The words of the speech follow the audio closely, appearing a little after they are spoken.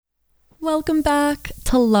Welcome back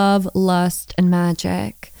to Love, Lust, and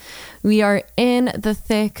Magic. We are in the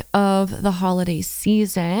thick of the holiday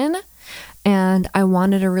season, and I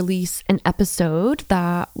wanted to release an episode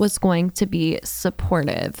that was going to be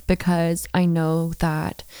supportive because I know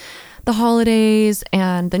that the holidays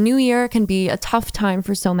and the new year can be a tough time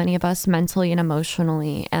for so many of us mentally and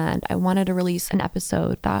emotionally, and I wanted to release an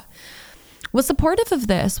episode that was supportive of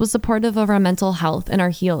this, was supportive of our mental health and our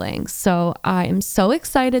healing. So I am so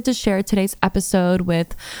excited to share today's episode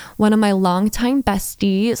with one of my longtime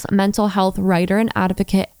besties, mental health writer and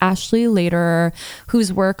advocate, Ashley Laderer,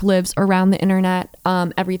 whose work lives around the internet,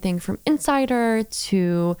 everything from Insider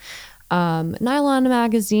to Nylon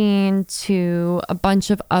magazine to a bunch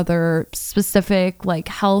of other specific like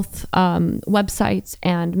health websites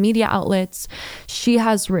and media outlets. She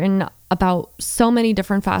has written about so many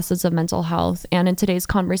different facets of mental health. And in today's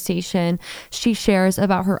conversation, she shares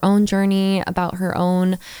about her own journey, about her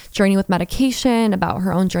own journey with medication, about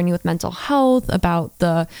her own journey with mental health, about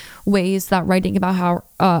the ways that writing about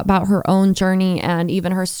about her own journey and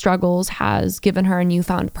even her struggles has given her a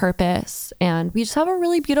newfound purpose. And we just have a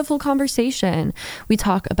really beautiful conversation. We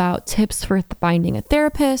talk about tips for finding a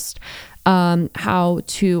therapist, how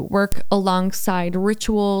to work alongside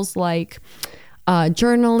rituals like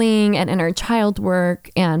journaling and inner child work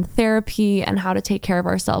and therapy, and how to take care of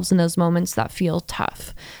ourselves in those moments that feel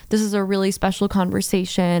tough. This is a really special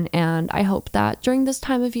conversation, and I hope that during this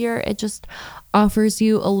time of year, it just offers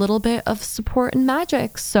you a little bit of support and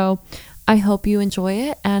magic. So I hope you enjoy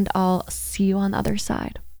it, and I'll see you on the other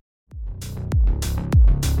side.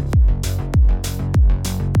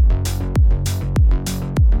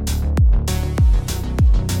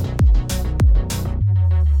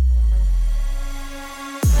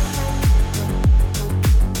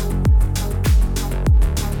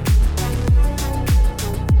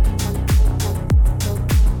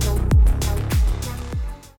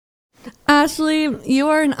 Ashley, you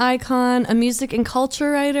are an icon, a music and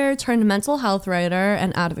culture writer turned mental health writer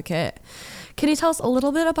and advocate. Can you tell us a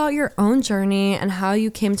little bit about your own journey and how you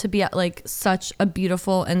came to be at like such a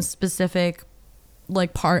beautiful and specific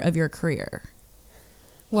like part of your career?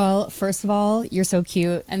 Well, first of all, you're so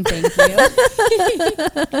cute and thank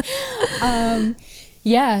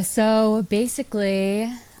you. So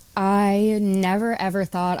basically I never ever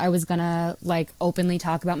thought I was gonna like openly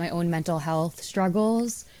talk about my own mental health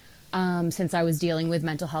struggles. Since I was dealing with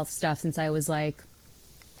mental health stuff since I was like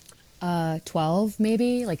 12,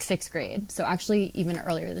 maybe like 6th grade. So actually even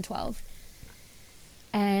earlier than 12.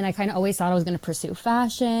 And I kind of always thought I was going to pursue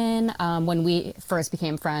fashion. When we first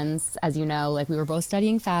became friends, as you know, like we were both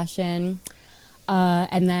studying fashion.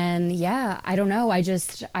 And then, I don't know. I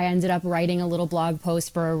ended up writing a little blog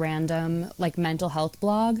post for a random like mental health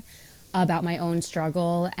blog about my own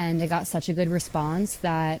struggle. And it got such a good response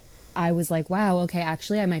that I was like, wow, okay,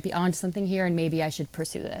 actually I might be onto something here and maybe I should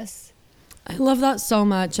pursue this. I love that so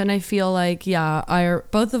much. And I feel like,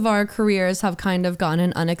 both of our careers have kind of gone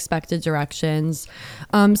in unexpected directions.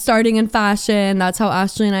 Starting in fashion, that's how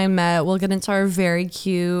Ashley and I met. We'll get into our very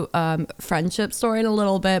cute friendship story in a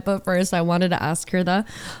little bit. But first, I wanted to ask her the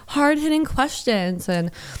hard-hitting questions.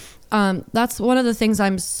 And that's one of the things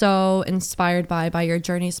I'm so inspired by your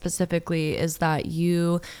journey specifically, is that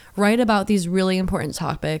you write about these really important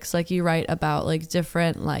topics. Like you write about like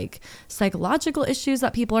different like psychological issues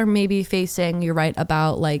that people are maybe facing. You write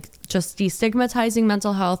about like just destigmatizing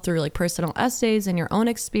mental health through like personal essays and your own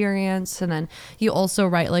experience. And then you also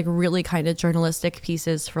write like really kind of journalistic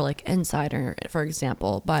pieces for like Insider, for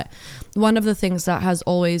example. But one of the things that has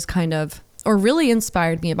always kind of or really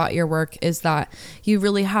inspired me about your work is that you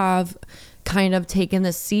really have kind of taken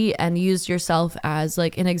the seat and used yourself as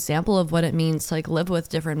like an example of what it means to like live with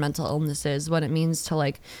different mental illnesses, what it means to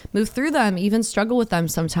like move through them, even struggle with them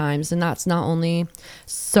sometimes. And that's not only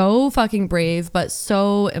so fucking brave, but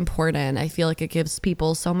so important. I feel like it gives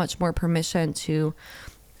people so much more permission to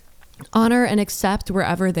honor and accept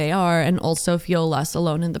wherever they are and also feel less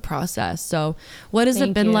alone in the process. So what has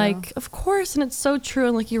it been like? Of course. And it's so true.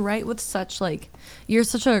 And like you write with such like, you're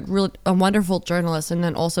such a wonderful journalist and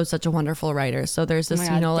then also such a wonderful writer. So there's this,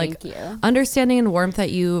 understanding and warmth that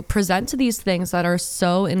you present to these things that are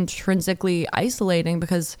so intrinsically isolating,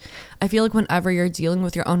 because I feel like whenever you're dealing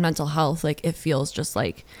with your own mental health, like it feels just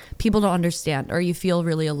like people don't understand or you feel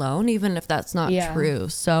really alone, even if that's not true.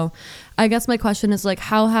 So I guess my question is like,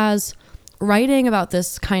 how has writing about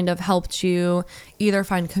this kind of helped you either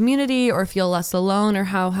find community or feel less alone, or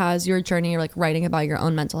how has your journey like writing about your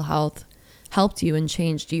own mental health helped you and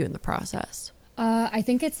changed you in the process? I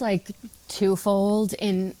think it's like twofold.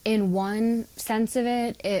 In one sense of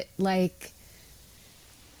it like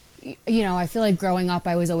you know, I feel like growing up,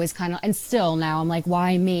 I was always kind of, and still now, I'm like,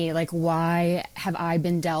 why me? Like, why have I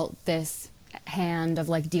been dealt this hand of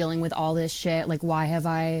like dealing with all this shit? Like, why have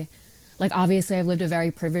I, like, obviously, I've lived a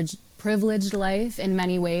very privileged life in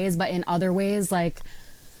many ways, but in other ways, like,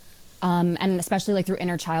 and especially like through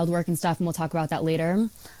inner child work and stuff, and we'll talk about that later.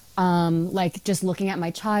 Like, just looking at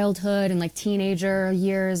my childhood and like teenager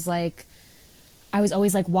years, like, I was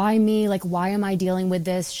always like, why me? Like, why am I dealing with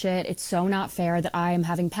this shit? It's so not fair that I am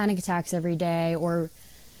having panic attacks every day, or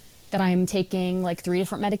that I'm taking like 3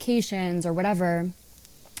 different medications or whatever.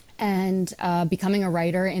 And becoming a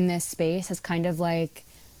writer in this space has kind of like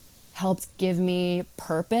helped give me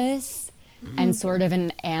purpose and sort of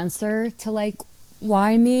an answer to like,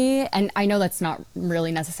 why me? And I know that's not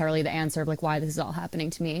really necessarily the answer of like why this is all happening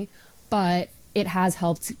to me, but it has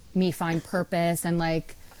helped me find purpose and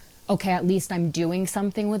like, okay, at least I'm doing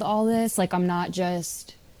something with all this. Like, I'm not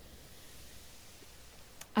just,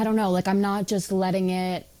 I don't know, like, I'm not just letting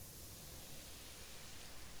it,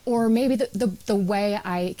 or maybe the way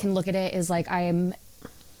I can look at it is like, I've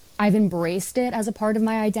embraced it as a part of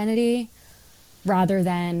my identity rather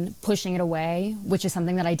than pushing it away, which is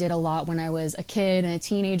something that I did a lot when I was a kid and a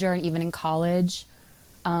teenager and even in college.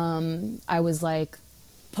 I was like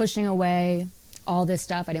pushing away all this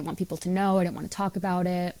stuff. I didn't want people to know. I didn't want to talk about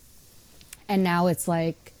it. And now it's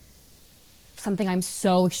like something I'm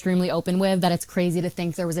so extremely open with that it's crazy to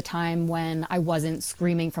think there was a time when I wasn't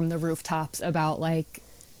screaming from the rooftops about like,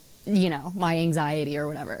 you know, my anxiety or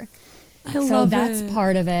whatever. So that's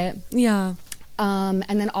part of it. Yeah. And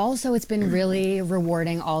then also it's been really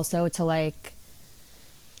rewarding also to like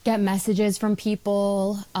get messages from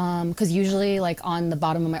people. 'Cause usually like on the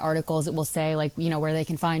bottom of my articles, it will say like, you know, where they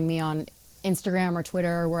can find me on Instagram or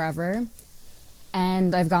Twitter or wherever.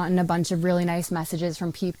 And I've gotten a bunch of really nice messages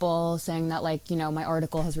from people saying that, like, you know, my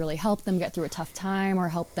article has really helped them get through a tough time or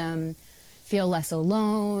helped them feel less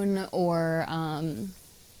alone, or,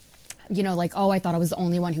 you know, like, oh, I thought I was the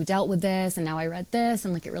only one who dealt with this and now I read this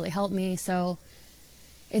and like it really helped me. So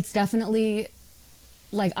it's definitely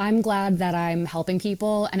like, I'm glad that I'm helping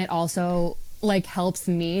people, and it also like helps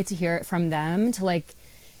me to hear it from them to like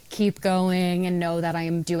keep going and know that I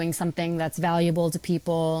am doing something that's valuable to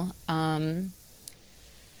people.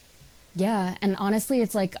 Yeah, and honestly,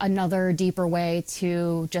 it's like another deeper way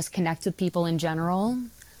to just connect with people in general.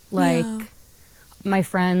 Like my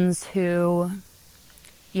friends who,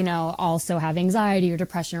 you know, also have anxiety or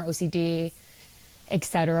depression or OCD,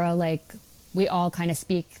 etc. Like, we all kind of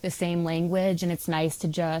speak the same language, and it's nice to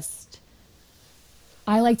just,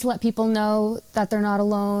 I like to let people know that they're not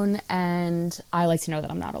alone, and I like to know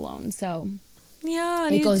that I'm not alone. So yeah,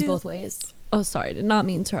 it goes both ways. Oh, sorry, did not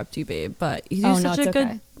mean to interrupt you, babe, but you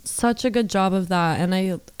do such a good job of that. And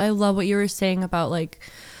I love what you were saying about like,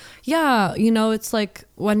 yeah, you know, it's like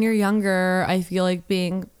when you're younger, I feel like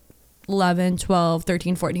being 11, 12,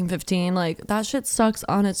 13, 14, 15, like that shit sucks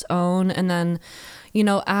on its own. And then, you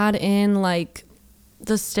know, add in like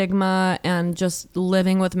the stigma and just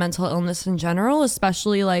living with mental illness in general,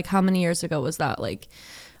 especially like how many years ago was that? Like,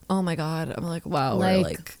 oh my God, I'm like, wow,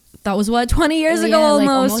 like that was what, 20 years ago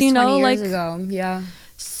almost, like, you know, 20 years like ago. Yeah.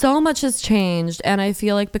 So much has changed, and I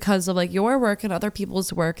feel like because of like your work and other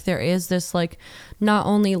people's work, there is this like not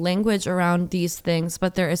only language around these things,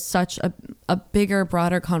 but there is such a bigger,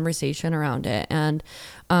 broader conversation around it. And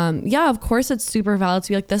yeah, of course it's super valid to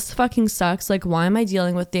be like, this fucking sucks. Like, why am I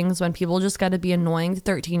dealing with things when people just got to be annoying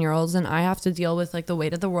 13-year-olds and I have to deal with like the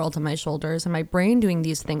weight of the world on my shoulders and my brain doing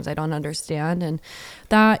these things I don't understand. And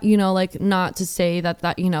that, you know, like, not to say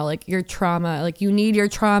that, you know, like your trauma, like you need your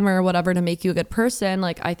trauma or whatever to make you a good person.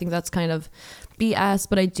 Like, I think that's kind of BS,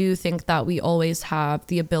 but I do think that we always have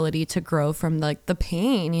the ability to grow from like the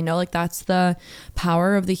pain, you know, like that's the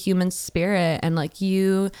power of the human spirit. And like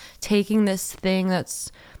you taking this thing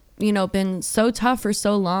that's, you know, been so tough for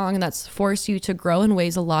so long and that's forced you to grow in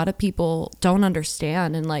ways a lot of people don't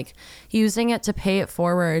understand, and like using it to pay it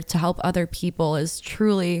forward to help other people is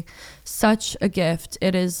truly such a gift.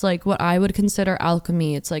 It is like what I would consider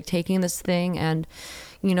alchemy. It's like taking this thing and,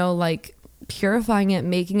 you know, like purifying it,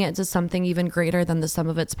 making it into something even greater than the sum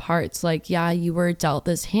of its parts. Like, yeah, you were dealt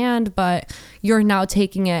this hand, but you're now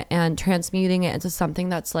taking it and transmuting it into something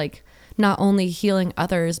that's like not only healing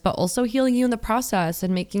others, but also healing you in the process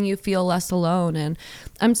and making you feel less alone. And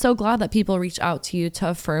I'm so glad that people reach out to you to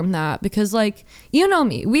affirm that, because like, you know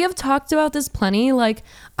me, we have talked about this plenty. Like,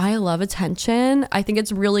 I love attention. I think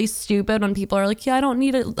it's really stupid when people are like, yeah, I don't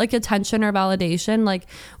need it, like attention or validation. Like,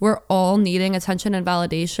 we're all needing attention and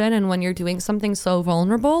validation. And when you're doing something so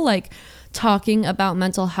vulnerable, like, talking about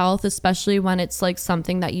mental health, especially when it's like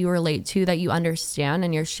something that you relate to, that you understand,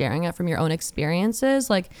 and you're sharing it from your own experiences.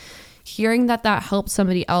 Like hearing that helps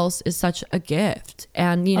somebody else is such a gift.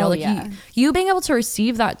 And you being able to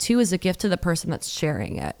receive that too is a gift to the person that's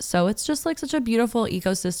sharing it. So it's just like such a beautiful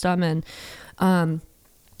ecosystem. And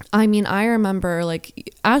I mean, I remember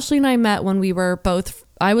like Ashley and I met when we were both,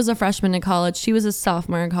 I was a freshman in college, she was a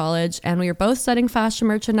sophomore in college, and we were both studying fashion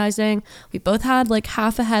merchandising. We both had like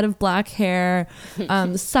half a head of black hair,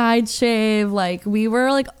 side shave. Like we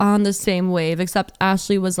were like on the same wave, except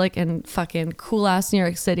Ashley was like in fucking cool ass New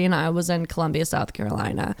York City and I was in Columbia, South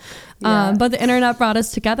Carolina. But the internet brought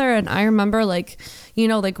us together, and I remember like,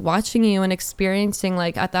 like watching you and experiencing,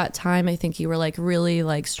 like at that time, I think you were like really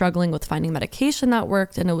like struggling with finding medication that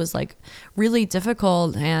worked, and it was like really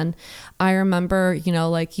difficult. And I remember,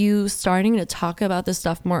 like you starting to talk about this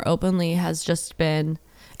stuff more openly has just been,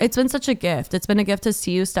 it's been such a gift. It's been a gift to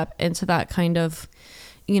see you step into that kind of,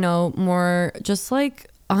 more just like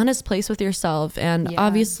honest place with yourself. And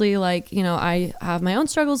obviously like, I have my own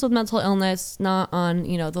struggles with mental illness, not on,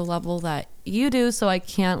 the level that you do. So I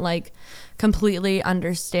can't like completely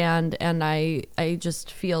understand. And I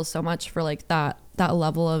just feel so much for like that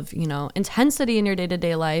level of, intensity in your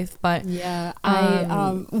day-to-day life. But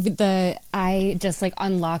I just like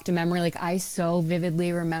unlocked a memory. Like I so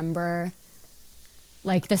vividly remember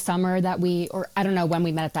like the summer that or I don't know when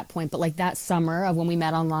we met at that point, but like that summer of when we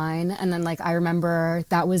met online. And then like I remember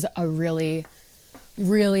that was a really,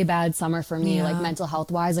 really bad summer for me, like mental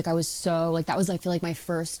health wise. Like I was so like, that was I feel like my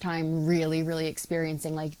first time really, really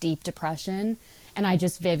experiencing like deep depression. And I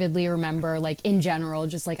just vividly remember like in general,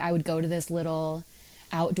 just like I would go to this little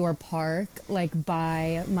outdoor park like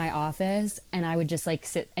by my office, and I would just like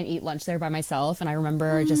sit and eat lunch there by myself. And I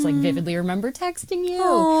remember just like vividly remember texting you.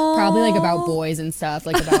 Aww. Probably like about boys and stuff,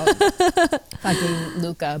 like about fucking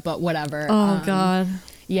Luca, but whatever. God.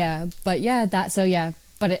 Yeah, but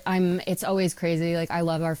but it's always crazy. Like I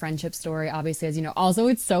love our friendship story, obviously, as you know. Also,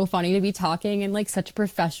 it's so funny to be talking in like such a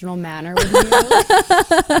professional manner with you.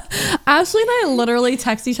 Ashley and I literally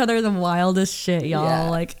text each other the wildest shit, y'all. Yeah.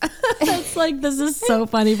 Like it's like, this is so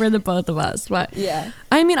funny for the both of us. But yeah,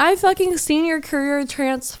 I mean, I fucking seen your career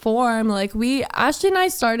transform. Like Ashley and I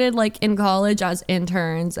started like in college as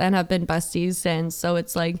interns and have been besties since. So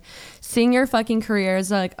it's like seeing your fucking career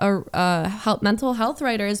as like a mental health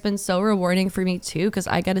writer has been so rewarding for me too, because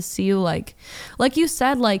I get to see you like you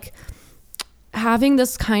said, like having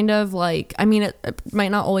this kind of like, I mean, it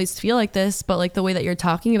might not always feel like this, but like the way that you're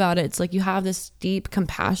talking about it, it's like you have this deep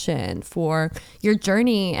compassion for your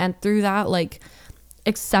journey, and through that like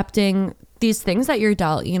accepting these things that you're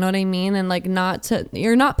dealt, you know what I mean? And like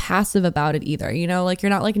you're not passive about it either, like you're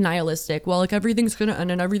not like nihilistic, well, like everything's gonna end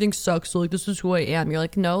and everything sucks, so like this is who I am. You're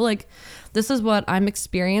like, no, like this is what I'm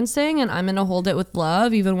experiencing and I'm gonna hold it with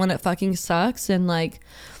love even when it fucking sucks. And like,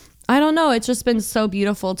 I don't know, it's just been so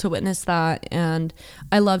beautiful to witness that. And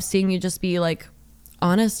I love seeing you just be like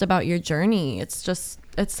honest about your journey. It's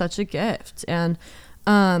such a gift. And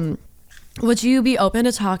would you be open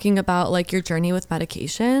to talking about like your journey with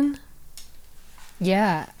medication?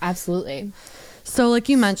 Yeah, absolutely. So like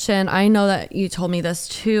you mentioned, I know that you told me this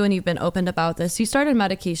too, and you've been open about this. You started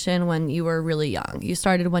medication when you were really young. You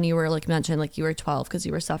started when you were like mentioned, like you were 12 because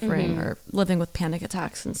you were suffering or living with panic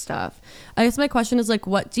attacks and stuff. I guess my question is like,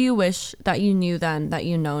 what do you wish that you knew then that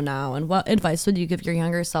you know now? And what advice would you give your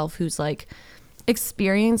younger self who's like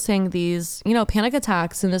experiencing these, panic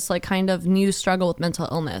attacks and this like kind of new struggle with mental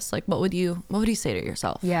illness? Like what would you say to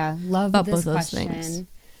yourself? Yeah, love about this both question. Those things?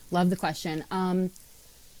 Love the question.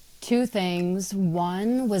 Two things.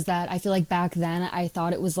 One was that I feel like back then I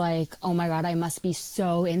thought it was like, oh my God, I must be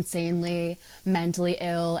so insanely mentally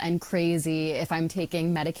ill and crazy if I'm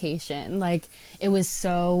taking medication. Like it was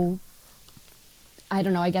so, I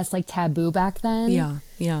don't know, I guess like taboo back then.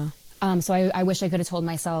 Yeah. So I wish I could have told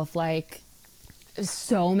myself like,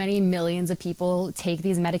 so many millions of people take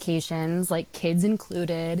these medications, like kids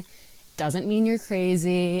included. Doesn't mean you're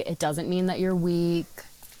crazy. It doesn't mean that you're weak.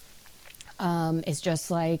 It's just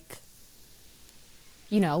like,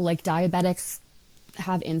 like diabetics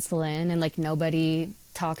have insulin and like nobody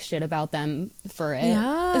talks shit about them for it.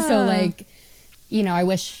 Yeah. So like, I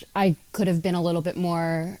wish I could have been a little bit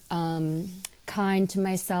more kind to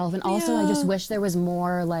myself. And also I just wish there was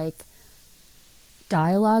more like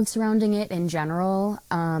dialogue surrounding it in general.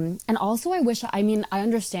 And also I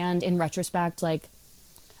understand in retrospect, like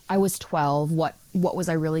I was 12, what was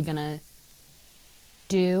I really gonna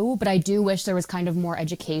do? But I do wish there was kind of more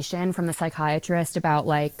education from the psychiatrist about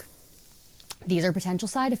like, these are potential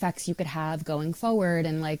side effects you could have going forward.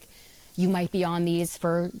 And like, you might be on these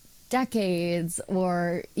for decades,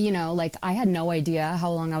 or, you know, like I had no idea how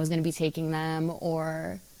long I was going to be taking them,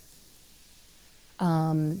 or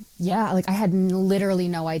yeah, like I had literally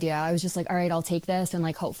no idea. I was just like, all right, I'll take this and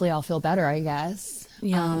like hopefully I'll feel better, I guess.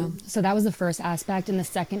 Yeah. So that was the first aspect. And the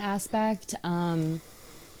second aspect,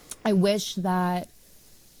 I wish that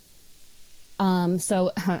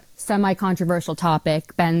so semi-controversial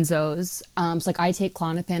topic, benzos. So like I take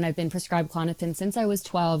Klonopin. I've been prescribed Klonopin since I was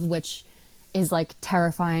 12, which is like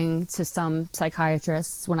terrifying to some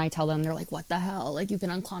psychiatrists when I tell them. They're like, what the hell? Like, you've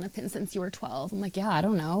been on Klonopin since you were 12. I'm like, yeah, I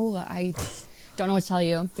don't know. I don't know what to tell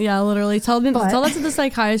you. Yeah, literally. Tell that to the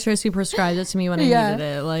psychiatrist who prescribed it to me when I needed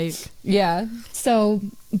it. Like, yeah. So,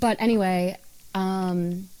 but anyway,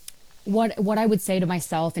 what I would say to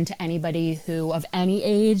myself and to anybody who of any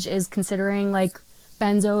age is considering like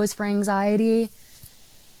benzos for anxiety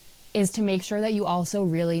is to make sure that you also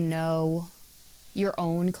really know your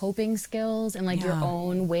own coping skills and like your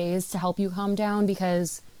own ways to help you calm down,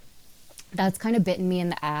 because that's kind of bitten me in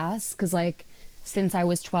the ass. Because like since I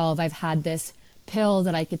was 12, I've had this pill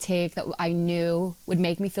that I could take that I knew would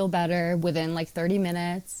make me feel better within like 30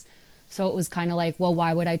 minutes. So it was kind of like, well,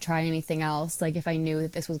 why would I try anything else? Like if I knew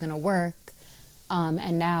that this was going to work.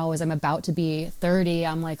 And now as I'm about to be 30,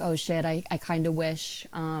 I'm like, oh shit, I kind of wish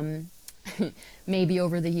maybe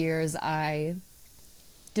over the years I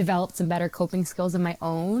developed some better coping skills of my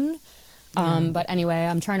own. But anyway,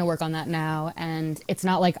 I'm trying to work on that now. And it's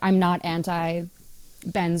not like I'm not anti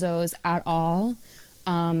benzos at all.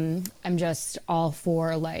 I'm just all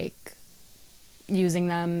for like using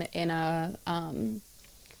them in a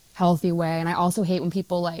healthy way. And I also hate when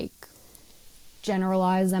people like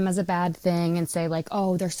generalize them as a bad thing and say like,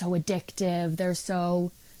 oh, they're so addictive, they're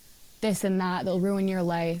so this and that, they'll ruin your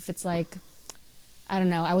life. It's like, I don't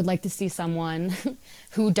know, I would like to see someone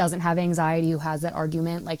who doesn't have anxiety, who has that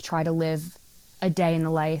argument, like try to live a day in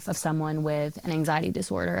the life of someone with an anxiety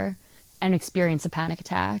disorder and experience a panic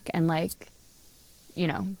attack and like, you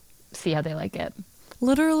know, see how they like it.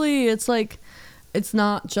 literally, it's like, it's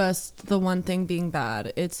not just the one thing being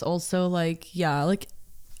bad. It's also like, yeah, like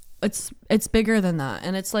it's bigger than that.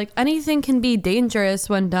 And it's like anything can be dangerous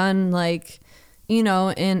when done like, you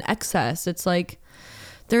know, in excess. It's like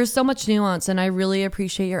there's so much nuance, and I really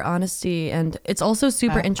appreciate your honesty. And it's also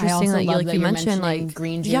super interesting that you mentioned like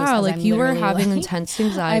green juice, yeah, like you were having like, intense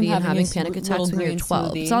anxiety and having panic attacks when you're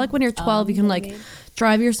 12. smoothie. It's not like when you're 12 you can like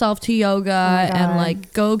drive yourself to yoga and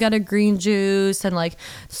like go get a green juice and like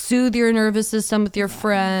soothe your nervous system with your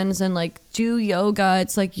friends and like do yoga.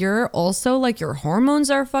 It's like you're also like your hormones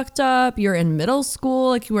are fucked up. You're in middle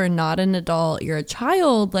school. Like you are not an adult. You're a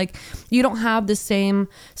child. Like you don't have the same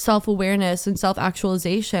self-awareness and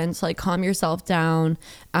self-actualization to like calm yourself down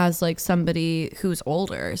as like somebody who's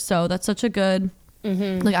older. So that's such a good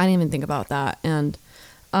like I didn't even think about that. And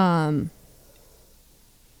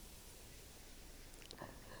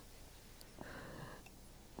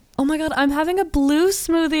oh my God, I'm having a blue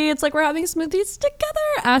smoothie. It's like we're having smoothies together.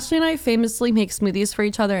 Ashley and I famously make smoothies for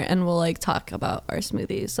each other and we'll like talk about our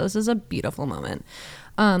smoothies. So this is a beautiful moment.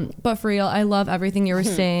 But for real, I love everything you were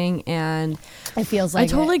saying, and it feels like I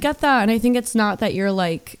totally get that. And I think it's not that you're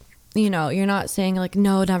like, you know, you're not saying like,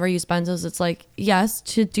 no, never use benzos. It's like, yes,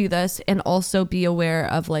 to do this and also be aware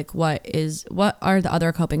of like what are the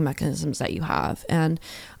other coping mechanisms that you have. And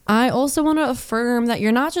I also want to affirm that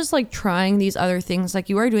you're not just like trying these other things. Like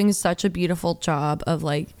you are doing such a beautiful job of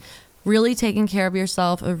like really taking care of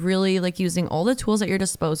yourself, of really like using all the tools at your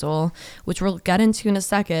disposal, which we'll get into in a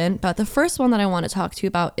second. But the first one that I want to talk to you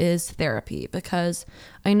about is therapy, because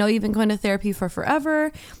I know you've been going to therapy for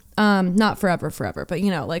forever. Not forever, but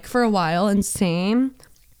you know, like for a while. And same,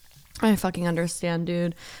 I fucking understand,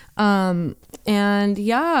 dude. And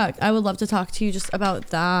yeah, I would love to talk to you just about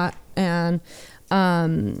that. And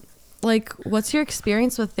like what's your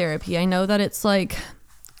experience with therapy? I know that it's like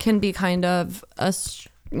can be kind of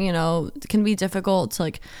you know, it can be difficult to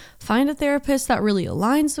like find a therapist that really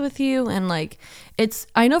aligns with you. And like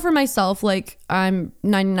I know for myself, like I'm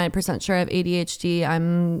 99% sure I have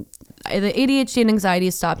ADHD. The ADHD and anxiety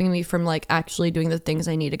is stopping me from like actually doing the things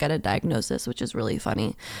I need to get a diagnosis, which is really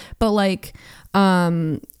funny. But like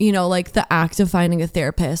you know, like the act of finding a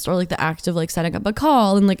therapist or like the act of like setting up a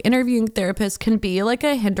call and like interviewing therapists can be like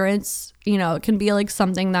a hindrance. You know, it can be like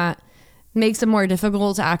something that makes it more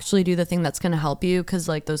difficult to actually do the thing that's going to help you, because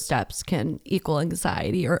like those steps can equal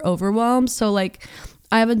anxiety or overwhelm. So like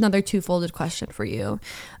I have another two-folded question for you.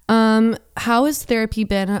 How has therapy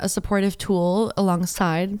been a supportive tool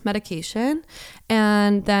alongside medication?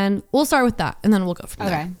 And then we'll start with that and then we'll go from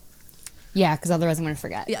there. Okay. Yeah, because otherwise I'm going to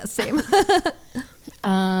forget. Yeah, same.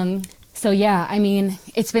 So yeah, I mean,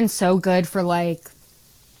 it's been so good for like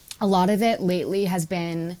a lot of it lately has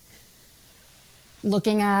been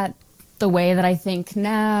looking at the way that I think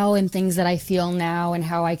now and things that I feel now and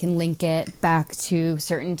how I can link it back to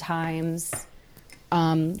certain times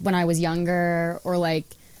when I was younger, or like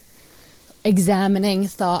examining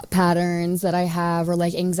thought patterns that I have, or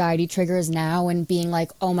like anxiety triggers now, and being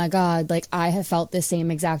like, oh my God, like I have felt the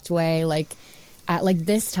same exact way, like at like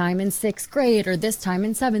this time in 6th grade or this time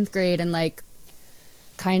in 7th grade, and like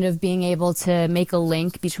kind of being able to make a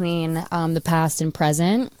link between the past and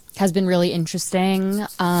present has been really interesting.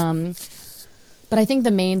 But I think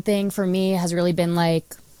the main thing for me has really been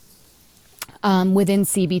like within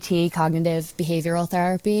CBT, cognitive behavioral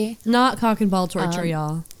therapy. Not cock and ball torture,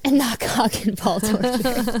 y'all. And not cock and ball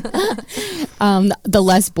torture. The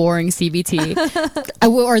less boring CBT.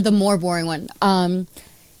 Or the more boring one.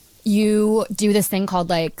 You do this thing called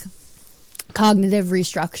like cognitive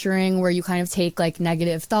restructuring, where you kind of take like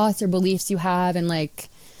negative thoughts or beliefs you have and like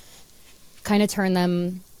kind of turn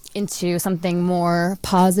them into something more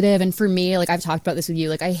positive. And for me, like I've talked about this with you,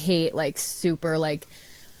 like I hate like super like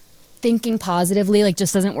thinking positively, like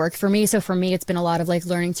just doesn't work for me. So for me, it's been a lot of like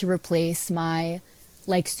learning to replace my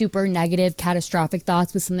like super negative catastrophic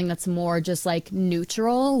thoughts with something that's more just like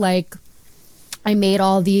neutral. Like I made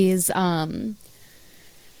all these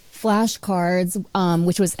flashcards,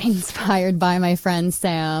 which was inspired by my friend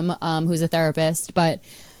Sam, who's a therapist, but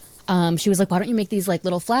she was like, why don't you make these like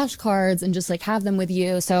little flashcards and just like have them with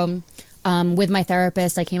you? So with my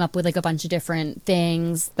therapist, I came up with like a bunch of different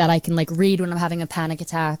things that I can like read when I'm having a panic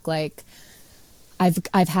attack. Like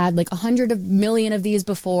I've had like 100 million of these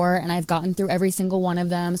before, and I've gotten through every single one of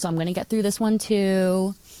them. So I'm going to get through this one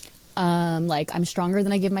too. Like I'm stronger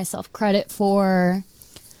than I give myself credit for.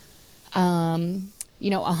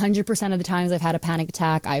 100% of the times I've had a panic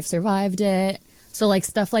attack, I've survived it. So like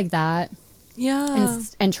stuff like that. Yeah.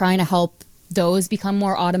 And trying to help those become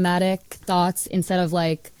more automatic thoughts instead of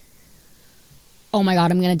like, oh my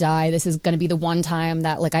God, I'm going to die. This is going to be the one time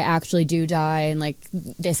that like I actually do die. And like,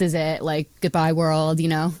 this is it. Like, goodbye world,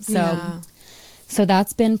 So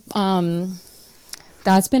that's been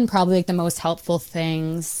probably like the most helpful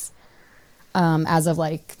things as of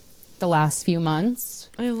like the last few months.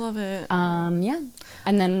 I love it. Yeah.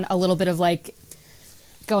 And then a little bit of like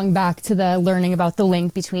going back to the learning about the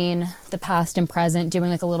link between the past and present, doing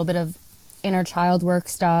like a little bit of inner child work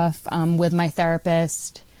stuff with my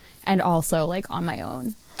therapist, and also like on my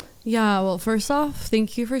own. Yeah, well, first off,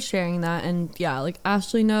 thank you for sharing that. And yeah, like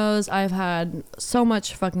Ashley knows, I've had so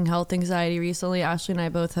much fucking health anxiety recently. Ashley and I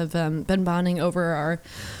both have been bonding over our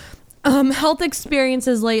health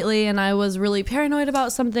experiences lately, and I was really paranoid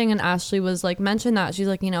about something, and Ashley was like, mentioned that she's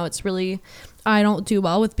like, it's really, I don't do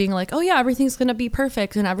well with being like, oh yeah, everything's gonna be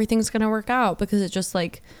perfect and everything's gonna work out, because it just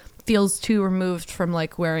like feels too removed from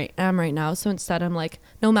like where I am right now. So instead I'm like,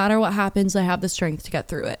 no matter what happens, I have the strength to get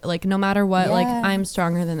through it. Like no matter what, like I'm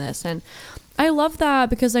stronger than this. And I love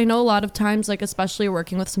that, because I know a lot of times, like especially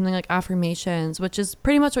working with something like affirmations, which is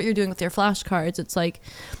pretty much what you're doing with your flashcards, it's like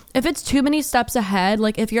if it's too many steps ahead,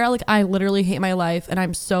 like if you're like, I literally hate my life and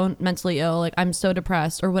I'm so mentally ill, like I'm so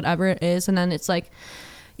depressed or whatever it is, and then it's like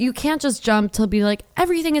you can't just jump to be like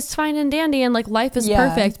everything is fine and dandy and like life is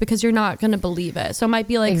perfect, because you're not gonna believe it. So it might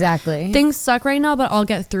be like, exactly, things suck right now but I'll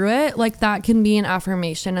get through it. Like that can be an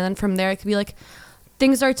affirmation, and then from there it could be like,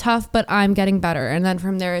 things are tough but I'm getting better. And then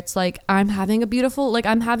from there it's like, I'm having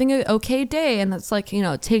an okay day. And that's like,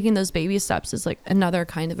 taking those baby steps is like another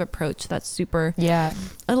kind of approach that's super a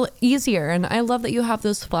little easier. And I love that you have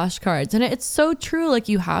those flashcards, and it's so true. Like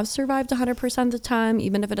you have survived 100% of the time,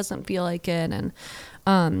 even if it doesn't feel like it. And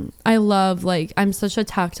I love, like, I'm such a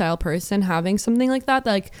tactile person, having something like that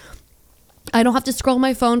like I don't have to scroll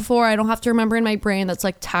my phone for, I don't have to remember in my brain, that's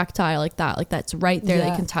like tactile like that, like that's right there, that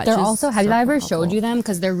you can touch. They're also, have I ever showed you them?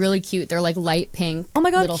 Because they're really cute. They're like light pink, oh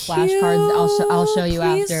my God, little flashcards. I'll show you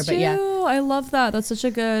after. But yeah, I love that. That's such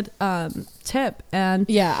a good tip. And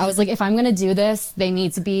yeah, I was like, if I'm gonna do this, they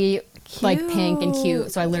need to be like pink and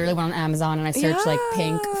cute. So I literally went on Amazon and I searched like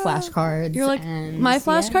pink flashcards. You're like, my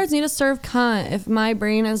flashcards need to serve cunt. If my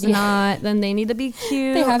brain is not, then they need to be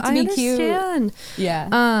cute. They have to be cute.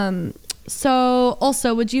 Yeah. So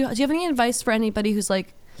also, do you have any advice for anybody who's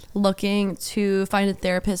like looking to find a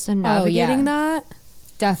therapist and navigating that?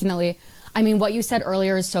 Definitely. I mean, what you said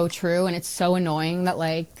earlier is so true, and it's so annoying that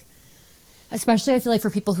like, especially I feel like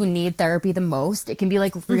for people who need therapy the most, it can be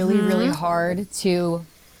like really, really hard to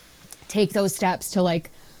take those steps to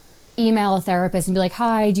like email a therapist and be like,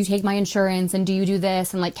 hi, do you take my insurance, and do you do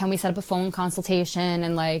this, and like, can we set up a phone consultation,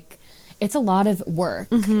 and like, it's a lot of work.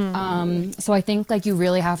 So I think like you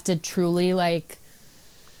really have to truly like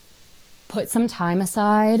put some time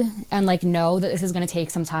aside and like know that this is going to take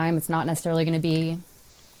some time. It's not necessarily going to be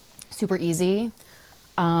super easy,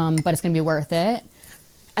 but it's going to be worth it.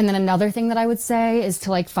 And then another thing that I would say is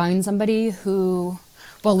to like find somebody who,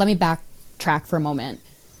 well, let me backtrack for a moment.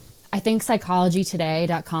 I think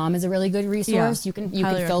psychologytoday.com is a really good resource. Yeah, You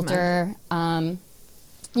can filter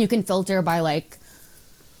you can filter by like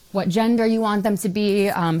what gender you want them to be,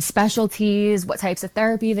 specialties, what types of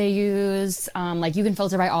therapy they use. Like you can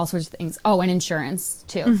filter by all sorts of things. Oh, and insurance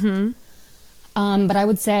too. Mm-hmm. But I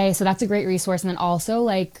would say, so that's a great resource. And then also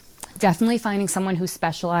like definitely finding someone who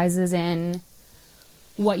specializes in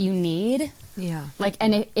what you need. Yeah. Like,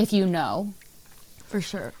 and if you know. For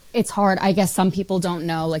sure. It's hard. I guess some people don't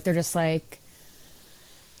know. Like they're just like,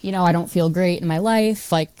 you know, I don't feel great in my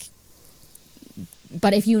life. Like,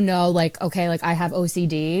 but if you know, like, okay, like I have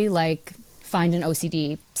OCD, like find an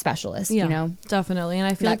OCD specialist, yeah, you know? Definitely. And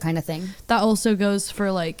I feel that like kind of thing. That also goes for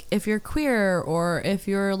like if you're queer or if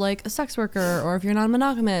you're like a sex worker or if you're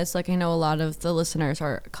non-monogamous. Like I know a lot of the listeners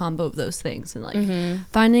are a combo of those things, and like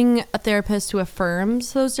finding a therapist who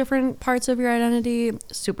affirms those different parts of your identity,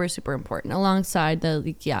 super, super important, alongside the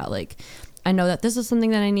like, yeah, like I know that this is something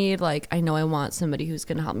that I need. Like, I know I want somebody who's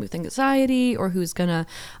going to help me with anxiety or who's going to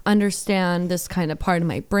understand this kind of part of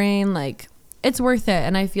my brain. Like, it's worth it.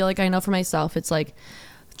 And I feel like I know for myself, it's like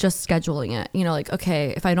just scheduling it, you know, like,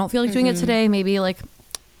 okay, if I don't feel like doing it today, maybe like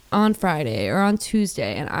on Friday or on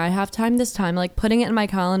Tuesday, and I have time this time, like putting it in my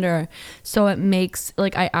calendar so it makes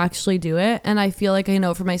like I actually do it. And I feel like I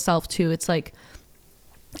know for myself too, it's like,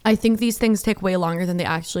 I think these things take way longer than they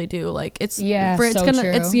actually do. Like it's true.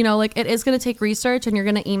 It's, you know, like it is going to take research and you're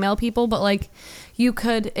going to email people, but like you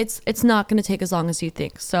could, it's not going to take as long as you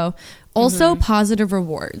think. So also positive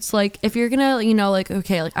rewards. Like if you're going to, you know, like,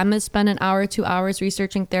 okay, like I'm going to spend an hour, 2 hours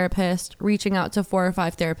researching therapist, reaching out to 4 or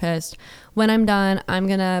 5 therapists. When I'm done, I'm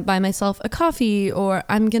going to buy myself a coffee, or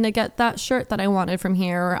I'm going to get that shirt that I wanted from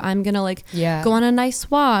here, or I'm going to like go on a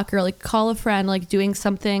nice walk, or like call a friend. Like doing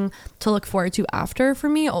something to look forward to after for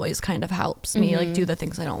me always kind of helps me like do the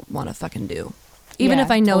things I don't want to fucking do. Even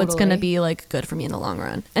if I know it's going to be like good for me in the long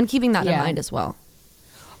run, and keeping that in mind as well.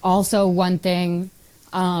 Also, one thing,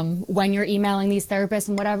 when you're emailing these therapists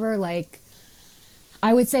and whatever, like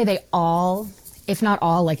I would say they all, if not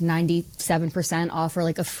all, like 97% offer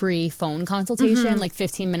like a free phone consultation, like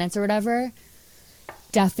 15 minutes or whatever.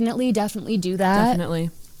 Definitely do that. Definitely.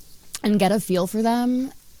 And get a feel for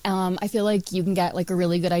them. I feel like you can get like a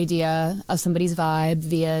really good idea of somebody's vibe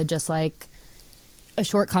via just like a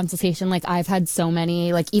short consultation. Like I've had so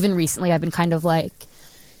many, like even recently I've been kind of like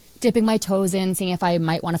dipping my toes in, seeing if I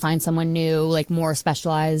might want to find someone new, like more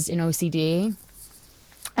specialized in OCD.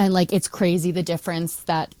 And like it's crazy the difference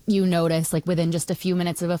that you notice like within just a few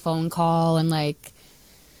minutes of a phone call, and like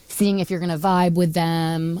seeing if you're gonna vibe with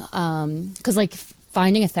them. Because like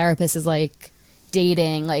finding a therapist is like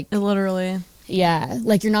dating, like literally. Yeah,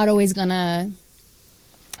 like you're not always gonna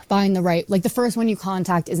find the right, like the first one you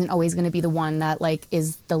contact isn't always going to be the one that like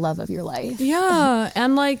is the love of your life. Yeah.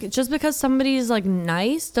 And like just because somebody's like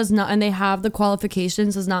nice does not, and they have the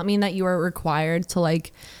qualifications, does not mean that you are required to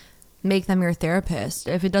like make them your therapist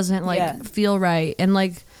if it doesn't like feel right. And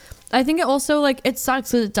like I think it also like it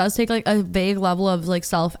sucks because it does take like a vague level of like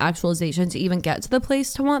self-actualization to even get to the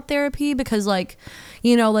place to want therapy, because like,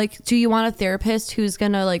 you know, like do you want a therapist who's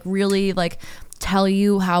gonna like really like tell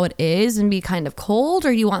you how it is and be kind of cold,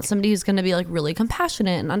 or you want somebody who's going to be like really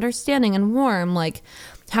compassionate and understanding and warm? Like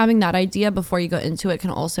having that idea before you go into it can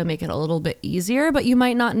also make it a little bit easier, but you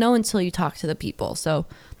might not know until you talk to the people. So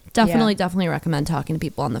definitely recommend talking to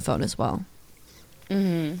people on the phone as well.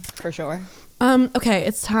 For sure. Okay,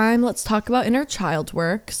 it's time. Let's talk about inner child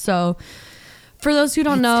work. So for those who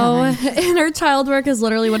don't know, inner child work is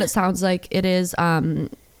literally what it sounds like. It is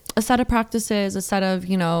a set of practices, a set of,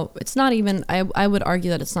 you know, it's not even, I would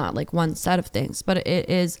argue that it's not like one set of things, but it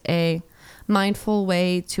is a mindful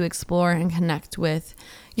way to explore and connect with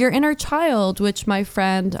your inner child, which my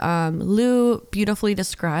friend Lou beautifully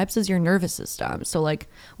describes as your nervous system. So like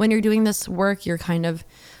when you're doing this work, you're kind of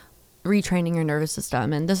retraining your nervous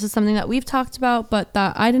system. And this is something that we've talked about, but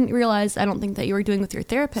that I didn't realize, I don't think that you were doing with your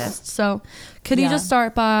therapist. So could you just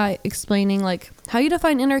start by explaining like how you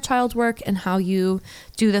define inner child work and how you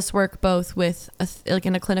do this work both with like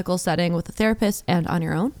in a clinical setting with a therapist and on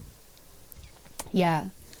your own? Yeah.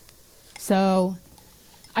 So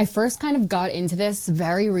I first kind of got into this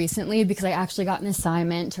very recently because I actually got an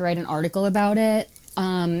assignment to write an article about it.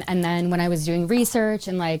 And then when I was doing research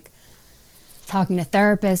and like talking to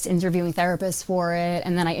therapists, interviewing therapists for it,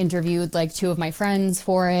 and then I interviewed like 2 of my friends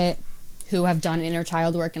for it who have done inner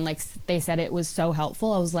child work, and like they said it was so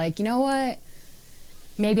helpful. I was like, you know what?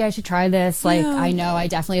 maybe I should try this. Like, Yeah. I know I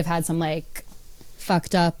definitely have had some like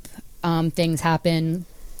fucked up things happen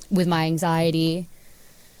with my anxiety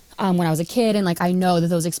when I was a kid. And like, I know that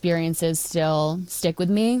those experiences still stick with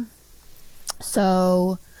me.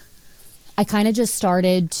 So I kind of just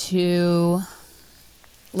started to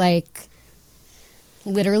like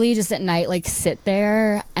literally just at night, like sit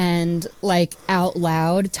there and like out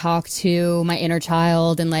loud talk to my inner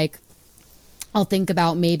child. And like, I'll think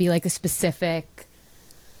about maybe like a specific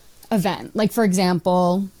event. Like, for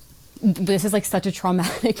example, this is like such a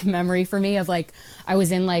traumatic memory for me of like, I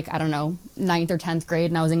was in like, I don't know, 9th or 10th grade,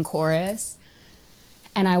 and I was in chorus,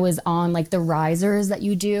 and I was on like the risers that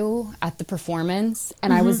you do at the performance.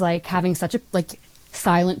 And I was like having such a like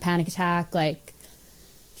silent panic attack, like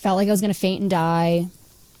felt like I was going to faint and die.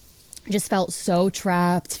 Just felt so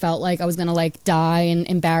trapped, felt like I was going to like die and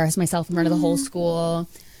embarrass myself in front of the whole school.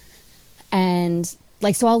 And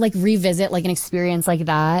like, so I'll like revisit like an experience like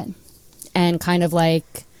that, and kind of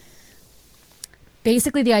like,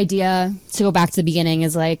 basically the idea, to go back to the beginning,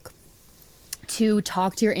 is like to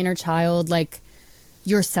talk to your inner child, like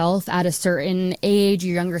yourself at a certain age,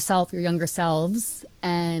 your younger self, your younger selves,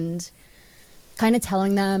 and kind of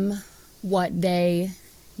telling them what they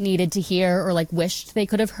needed to hear or like wished they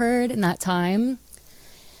could have heard in that time,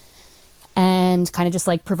 and kind of just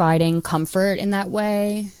like providing comfort in that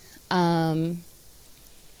way.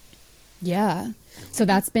 Yeah, so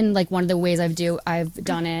that's been like one of the ways I've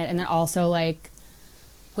done it. And then also like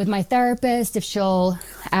with my therapist, if she'll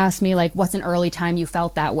ask me like, what's an early time you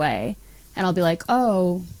felt that way, and I'll be like,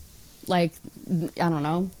 oh, like, I don't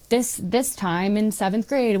know, this time in 7th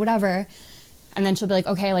grade, whatever. And then she'll be like,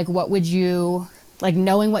 okay, like, what would you, like,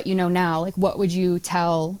 knowing what you know now, like, what would you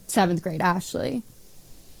tell 7th grade Ashley?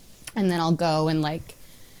 And then I'll go and like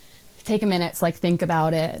take a minute to like think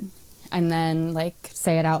about it, and then like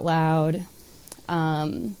say it out loud.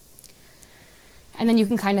 And then you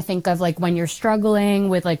can kind of think of like when you're struggling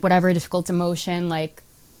with like whatever difficult emotion, like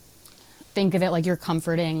think of it like you're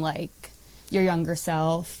comforting like your younger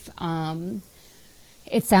self.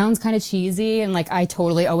 It sounds kind of cheesy, and like I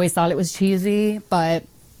totally always thought it was cheesy, but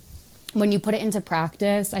when you put it into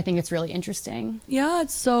practice, I think it's really interesting. Yeah,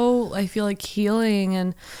 it's so, I feel like healing.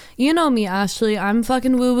 And you know me, Ashley, I'm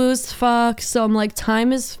fucking woo-woo as fuck. So I'm like,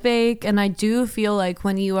 time is fake. And I do feel like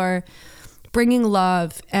when you are bringing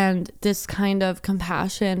love and this kind of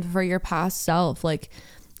compassion for your past self, like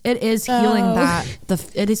it is healing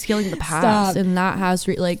it is healing the past. Stop. And that has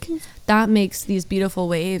like that makes these beautiful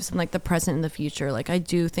waves and like the present and the future. Like I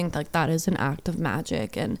do think like that is an act of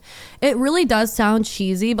magic, and it really does sound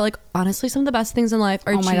cheesy, but like honestly some of the best things in life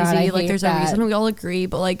are cheesy. God, like there's a reason we all agree,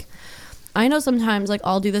 but like I know sometimes like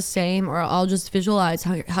I'll do the same, or I'll just visualize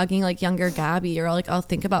hugging like younger Gabby, or like I'll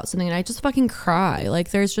think about something and I just fucking cry. Like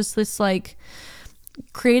there's just this like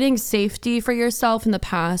creating safety for yourself in the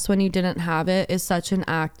past when you didn't have it is such an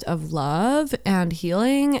act of love and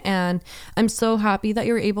healing. And I'm so happy that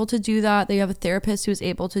you're able to do that you have a therapist who's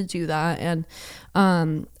able to do that. And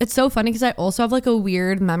it's so funny because I also have like a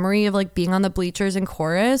weird memory of like being on the bleachers in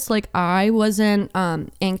chorus. Like I wasn't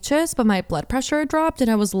anxious, but my blood pressure had dropped, and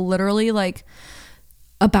I was literally like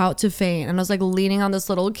about to faint, and I was like leaning on this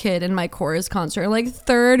little kid in my chorus concert in like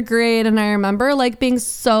 3rd grade. And I remember like being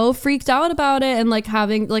so freaked out about it, and like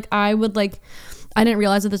having like I didn't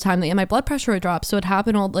realize at the time that my blood pressure would drop, so it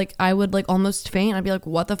happened all like I would like almost faint. I'd be like,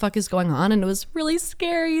 what the fuck is going on? And it was really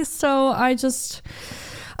scary. So I just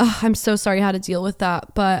I'm so sorry you had to deal with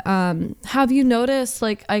that. But have you noticed,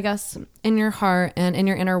 like, I guess in your heart and in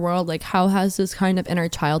your inner world, like how has this kind of inner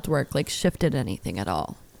child work like shifted anything at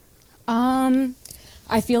all?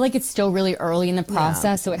 I feel like it's still really early in the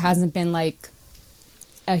process, so it hasn't been like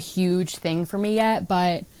a huge thing for me yet.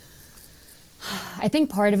 But I think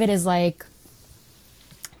part of it is like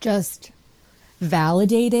just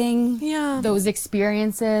validating those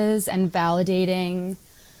experiences and validating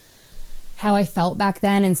how I felt back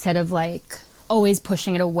then, instead of like always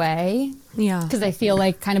pushing it away. Yeah. Because I feel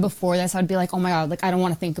like kind of before this, I'd be like, oh my God, like I don't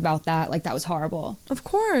want to think about that. Like that was horrible. Of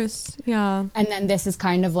course. Yeah. And then this is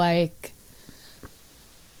kind of like,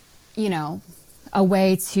 you know, a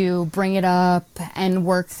way to bring it up and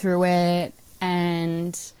work through it,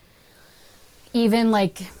 and even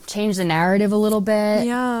like change the narrative a little bit.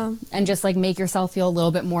 Yeah. And just like make yourself feel a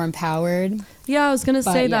little bit more empowered. Yeah, I was going to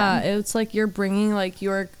say that. It's like you're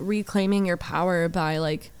reclaiming your power by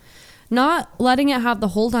like not letting it have the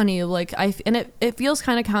hold on you. Like and it feels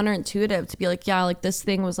kind of counterintuitive to be like, yeah, like this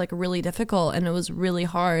thing was like really difficult and it was really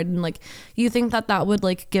hard, and like you think that that would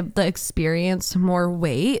like give the experience more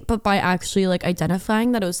weight, but by actually like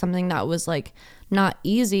identifying that it was something that was like not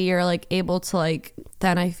easy, you're like able to like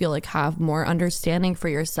then I feel like have more understanding for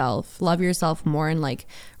yourself, love yourself more, and like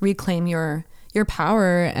reclaim your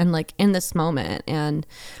power and like in this moment. And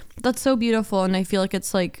that's so beautiful. And I feel like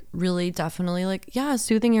it's like really definitely like, yeah,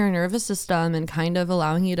 soothing your nervous system and kind of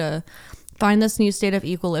allowing you to find this new state of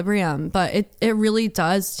equilibrium. But it really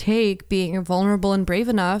does take being vulnerable and brave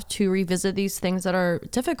enough to revisit these things that are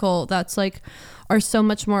difficult, that's like are so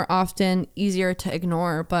much more often easier to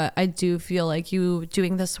ignore. But I do feel like you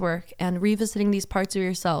doing this work and revisiting these parts of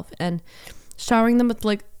yourself and showering them with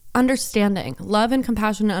like understanding, love and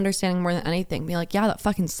compassion and understanding more than anything. Be like, yeah, that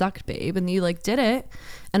fucking sucked, babe, and you like did it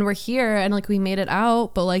and we're here and like we made it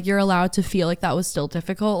out, but like you're allowed to feel like that was still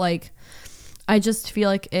difficult. Like I just feel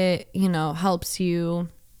like it, you know, helps you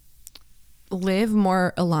live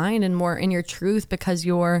more aligned and more in your truth because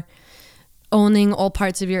you're owning all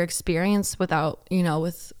parts of your experience without, you know,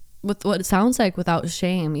 with what it sounds like, without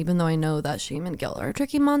shame, even though I know that shame and guilt are a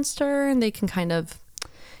tricky monster and they can kind of,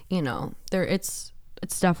 you know, it's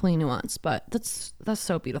definitely nuanced, but that's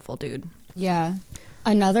so beautiful, dude. Yeah.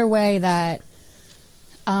 Another way that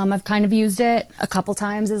I've kind of used it a couple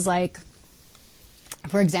times is like,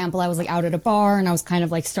 for example, I was like out at a bar and I was kind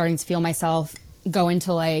of like starting to feel myself go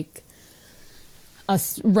into like a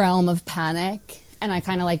realm of panic, and I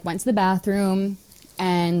kind of like went to the bathroom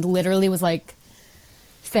and literally was like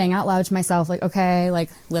saying out loud to myself, like, okay, like,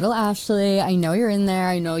 little Ashley, I know you're in there.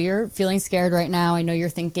 I know you're feeling scared right now. I know you're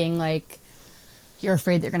thinking like you're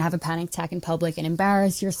afraid that you're gonna have a panic attack in public and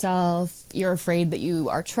embarrass yourself. You're afraid that you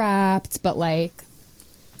are trapped, but like,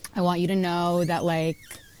 I want you to know that like,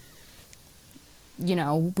 you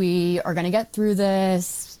know, we are gonna get through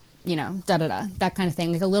this, you know, that kind of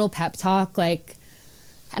thing, like a little pep talk, like.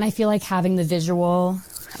 And I feel like having the visual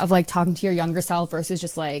of like talking to your younger self versus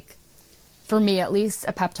just like, for me at least,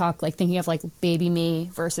 a pep talk, like thinking of like baby me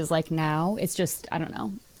versus like now, it's just, I don't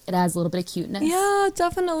know, it adds a little bit of cuteness. Yeah,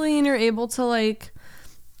 definitely. And you're able to like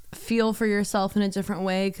feel for yourself in a different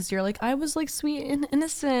way because you're like, I was like sweet and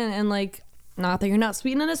innocent, and like, not that you're not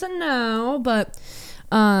sweet and innocent now, but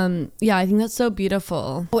yeah, I think that's so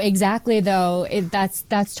beautiful. Oh, exactly, though.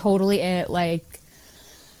 That's totally it. Like,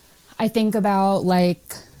 I think about like,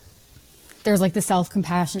 there's like the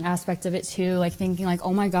self-compassion aspect of it too, like thinking like,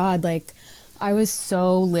 oh my God, like I was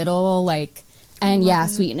so little, like, and yeah,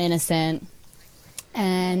 sweet and innocent,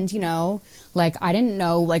 and you know, like I didn't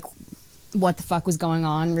know like what the fuck was going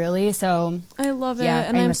on really. So I love it,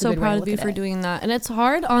 and I'm so proud of you for doing that. And it's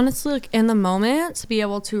hard, honestly, like in the moment to be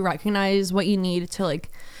able to recognize what you need to like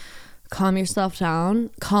calm yourself down.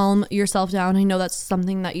 I know that's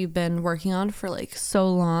something that you've been working on for like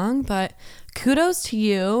so long, but kudos to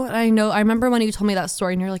you. I remember when you told me that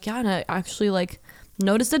story and you're like, yeah, and I actually like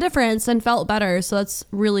noticed a difference and felt better. So that's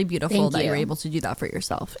really beautiful that you're able to do that for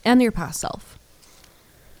yourself and your past self.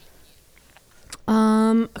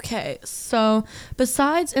 Okay, so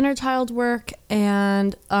besides inner child work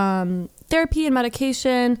and therapy and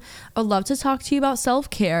medication, I'd love to talk to you about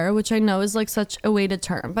self-care, which I know is like such a weighted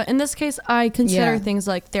term, but in this case I consider things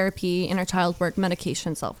like therapy, inner child work,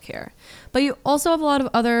 medication, self-care. But you also have a lot of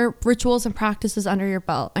other rituals and practices under your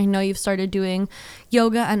belt. I know you've started doing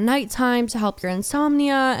yoga at nighttime to help your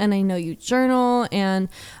insomnia, and I know you journal, and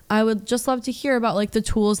I would just love to hear about like the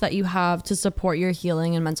tools that you have to support your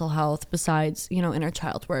healing and mental health besides, you know, inner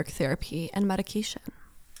child work, therapy, and medication.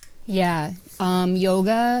 Yeah,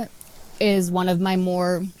 yoga is one of my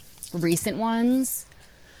more recent ones.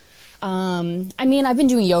 I mean, I've been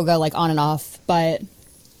doing yoga like on and off, but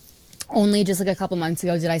only just like a couple months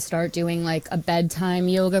ago did I start doing like a bedtime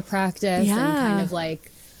yoga practice. And kind of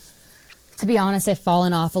like, to be honest, I've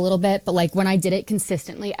fallen off a little bit, but like when I did it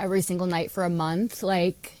consistently every single night for a month,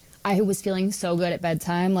 like I was feeling so good at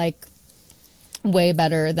bedtime, like way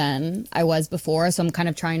better than I was before. So I'm kind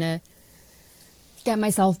of trying to get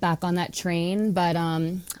myself back on that train, but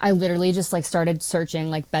I literally just like started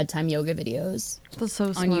searching like bedtime yoga videos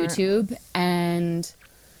on YouTube, and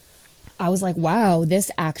I was like, wow,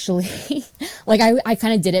 this actually like I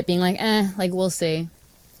kind of did it being like, like we'll see,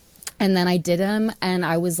 and then I did them and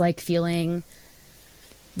I was like feeling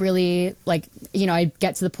really like, you know, I'd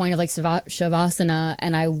get to the point of like shavasana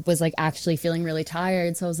and I was like actually feeling really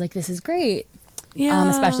tired, so I was like, this is great.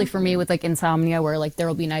 Especially for me with like insomnia, where like there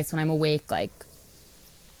will be nights when I'm awake like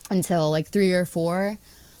until like 3 or 4.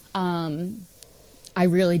 I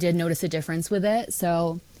really did notice a difference with it.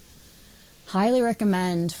 So highly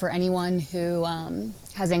recommend for anyone who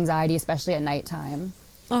has anxiety, especially at nighttime.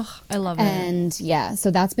 Oh, I love it. And yeah,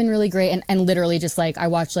 so that's been really great. And literally just like I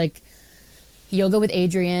watched like Yoga with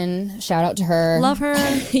Adrienne. Shout out to her. Love her.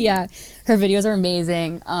 Yeah, her videos are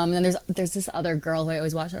amazing. And then there's this other girl who I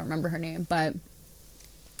always watch. I don't remember her name, but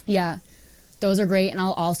yeah, those are great. And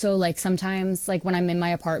I'll also like sometimes like when I'm in my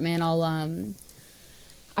apartment,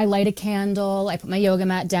 I light a candle. I put my yoga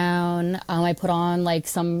mat down. I put on like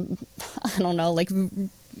some I don't know like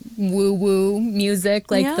woo woo music,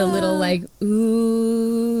 like the little like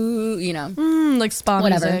ooh, you know, like spa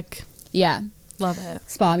music. Yeah, love it.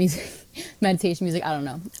 Spa music. Meditation music, I don't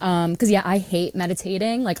know. Because yeah, I hate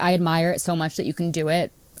meditating. Like I admire it so much that you can do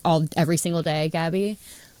it every single day, Gabby.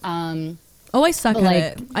 I suck at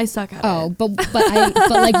it. I suck at it.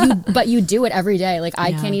 But you do it every day. Like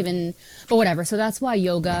I can't even. But whatever. So that's why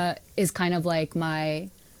yoga is kind of like my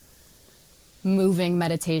moving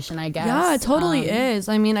meditation, I guess. Yeah, it totally is.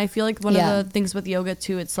 I mean, I feel like one of the things with yoga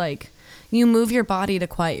too, it's like you move your body to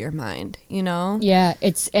quiet your mind. You know? Yeah,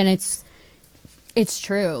 it's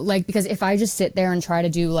true. Like, because if I just sit there and try to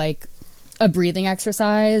do like a breathing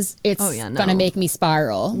exercise, it's gonna make me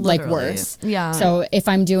spiral. Literally. Like worse. Yeah. So if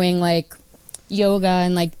I'm doing like yoga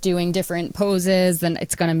and like doing different poses, then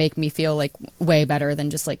it's gonna make me feel like way better than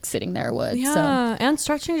just like sitting there would. Yeah, and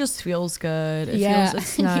stretching just feels good.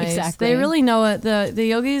 It's nice. Exactly. They really know it. The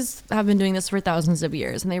yogis have been doing this for thousands of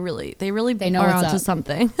years, and they know are onto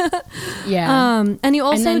something. Yeah. And you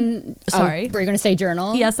also and then, sorry, were you gonna say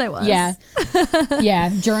journal? Yes, I was. Yeah.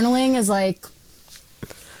 Yeah. Journaling is like,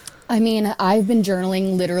 I mean, I've been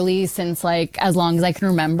journaling literally since like as long as I can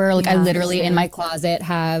remember. Like I literally in my closet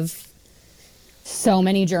have so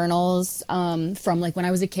many journals from like when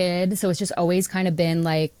I was a kid. So it's just always kind of been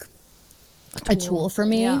like a tool for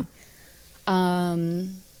me.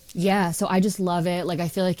 Yeah. So I just love it. Like I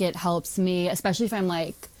feel like it helps me, especially if I'm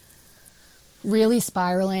like really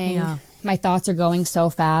spiraling. Yeah. My thoughts are going so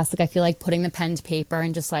fast. Like I feel like putting the pen to paper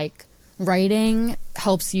and just like writing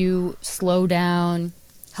helps you slow down,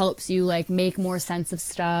 helps you like make more sense of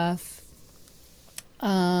stuff.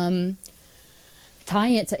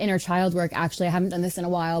 Tying it to inner child work, actually, I haven't done this in a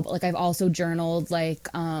while, but like I've also journaled like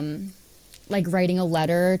writing a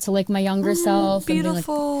letter to like my younger self.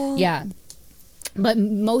 Beautiful. Like, yeah. But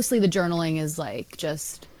mostly the journaling is like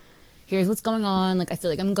just here's what's going on. Like I feel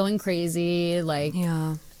like I'm going crazy. Like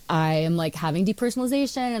I am like having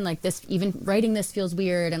depersonalization and like this, even writing this feels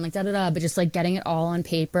weird and like but just like getting it all on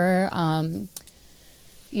paper,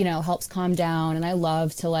 you know, helps calm down. And I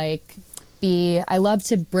love to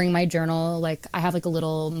bring my journal, like I have like a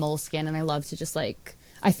little moleskin and I love to just like,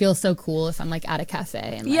 I feel so cool if I'm like at a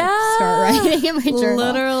cafe and like start writing in my journal.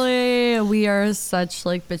 Literally, we are such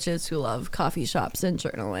like bitches who love coffee shops and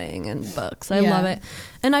journaling and books. I love it.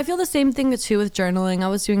 And I feel the same thing too with journaling. I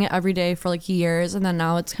was doing it every day for like years, and then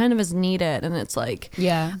now it's kind of as needed, and it's like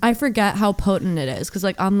I forget how potent it is because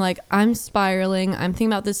I'm spiraling, I'm thinking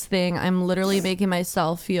about this thing, I'm literally making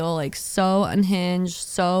myself feel like so unhinged,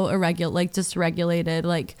 so irregular, like dysregulated,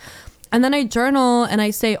 like, and then I journal and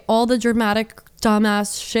I say all the dramatic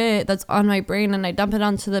dumbass shit that's on my brain and I dump it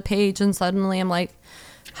onto the page, and suddenly I'm like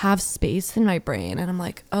have space in my brain, and I'm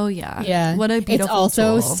like, oh yeah, what a beautiful it's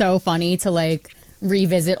also tool. So funny to like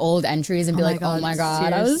revisit old entries and be like, oh my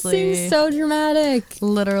god, seriously. I was being so dramatic.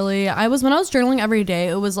 Literally, when I was journaling every day,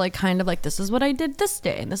 it was like kind of like, this is what I did this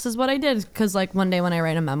day and this is what I did, because like one day when I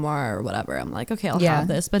write a memoir or whatever, I'm like, okay, I'll have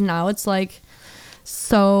this. But now it's like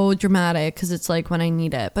so dramatic because it's like when I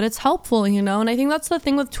need it, but it's helpful, you know. And I think that's the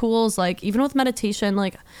thing with tools, like even with meditation,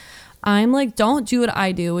 like I'm like, don't do what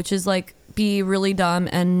I do, which is like be really dumb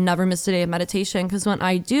and never miss a day of meditation, because when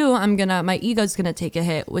I do, my ego's gonna take a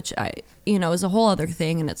hit, which is a whole other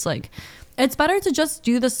thing. And it's like, it's better to just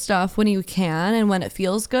do the stuff when you can and when it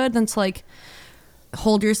feels good than to like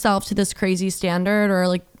hold yourself to this crazy standard or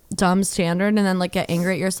like dumb standard and then like get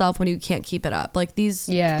angry at yourself when you can't keep it up. Like these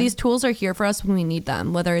tools are here for us when we need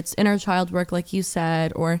them, whether it's inner child work like you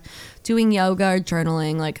said, or doing yoga or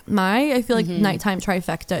journaling. Like I feel like nighttime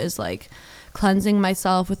trifecta is like cleansing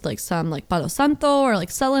myself with like some like Palo Santo or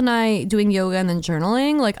like selenite, doing yoga, and then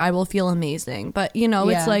journaling. Like I will feel amazing. But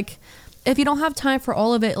it's like, if you don't have time for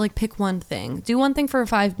all of it, like pick one thing, do one thing for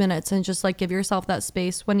 5 minutes and just like give yourself that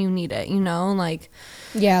space when you need it, like.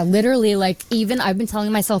 Yeah, literally, like even I've been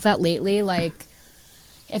telling myself that lately, like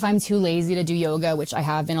if I'm too lazy to do yoga, which I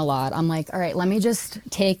have been a lot, I'm like, all right, let me just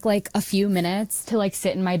take like a few minutes to like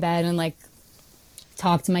sit in my bed and like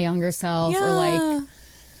talk to my younger self or like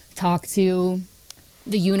talk to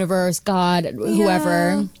the universe, God,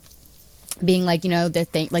 whoever, being like,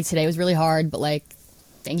 like today was really hard, but like,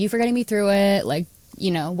 thank you for getting me through it. Like,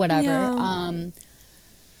 whatever. Yeah.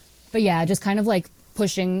 But yeah, just kind of like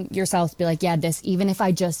pushing yourself to be like, yeah, this, even if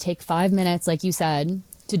I just take 5 minutes, like you said,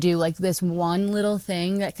 to do like this one little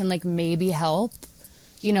thing that can like maybe help,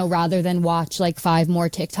 rather than watch like 5 more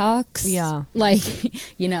TikToks. Yeah. Like,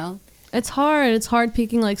 It's hard. It's hard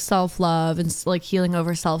picking like self-love and like healing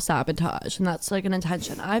over self-sabotage. And that's like an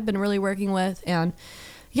intention I've been really working with. And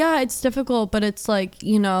yeah, it's difficult, but it's like,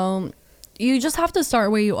 you just have to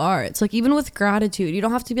start where you are. It's like, even with gratitude, you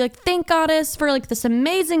don't have to be like, thank goddess for like this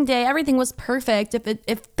amazing day. Everything was perfect.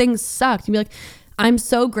 If things sucked, you'd be like, I'm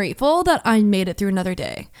so grateful that I made it through another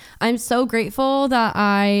day. I'm so grateful that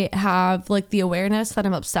I have like the awareness that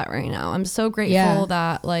I'm upset right now. I'm so grateful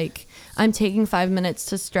that like I'm taking 5 minutes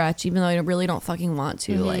to stretch, even though I really don't fucking want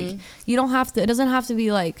to. Like, you don't have to, it doesn't have to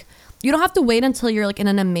be like, you don't have to wait until you're like in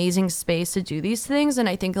an amazing space to do these things. And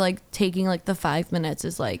I think like taking like the 5 minutes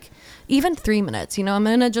is like even 3 minutes, I'm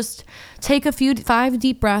going to just take 5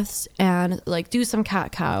 deep breaths and like do some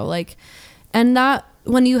cat cow. Like, and that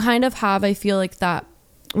when you kind of have, I feel like that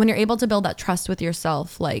when you're able to build that trust with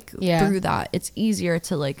yourself, like through that, it's easier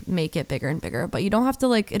to like make it bigger and bigger. But you don't have to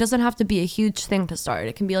like, it doesn't have to be a huge thing to start.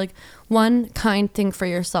 It can be like one kind thing for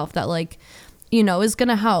yourself that like, is going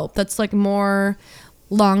to help. That's like more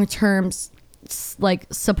long-term like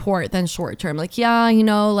support than short-term. Like,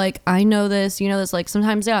 like I know this, like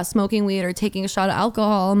sometimes smoking weed or taking a shot of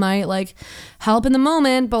alcohol might like help in the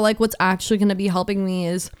moment, but like what's actually going to be helping me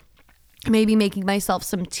is maybe making myself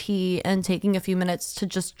some tea and taking a few minutes to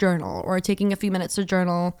just journal, or taking a few minutes to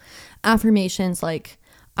journal affirmations like,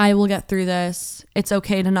 I will get through this, it's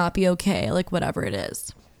okay to not be okay, like whatever it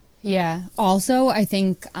is. Yeah. Also, I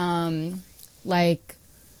think like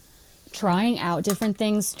trying out different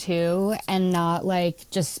things too, and not like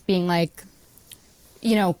just being like,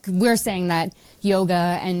 we're saying that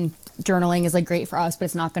yoga and journaling is like great for us, but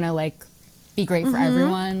it's not gonna like be great for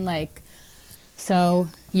everyone. Like, so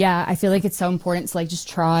yeah, I feel like it's so important to like just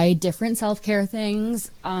try different self-care things.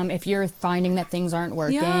 If you're finding that things aren't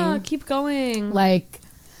working, keep going. Like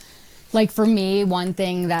for me, one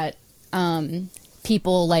thing that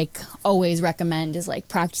people like always recommend is like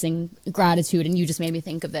practicing gratitude. And you just made me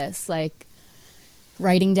think of this, like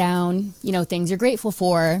writing down, things you're grateful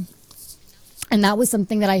for. And that was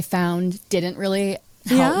something that I found didn't really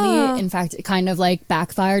help me. In fact, it kind of like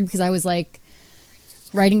backfired, because I was like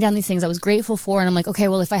writing down these things I was grateful for. And I'm like, okay,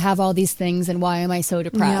 well, if I have all these things, then why am I so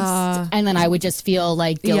depressed? Yeah. And then I would just feel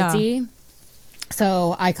like guilty. Yeah.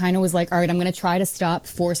 So I kind of was like, all right, I'm going to try to stop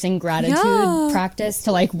forcing gratitude practice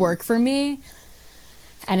to like work for me.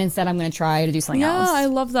 And instead I'm going to try to do something else. Yeah, I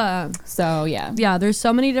love that. So yeah. Yeah, there's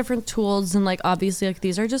so many different tools, and like obviously like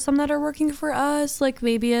these are just some that are working for us. Like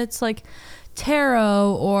maybe it's like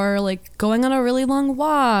tarot, or like going on a really long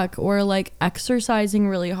walk, or like exercising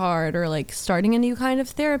really hard, or like starting a new kind of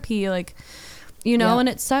therapy, like and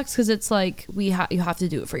it sucks because it's like you have to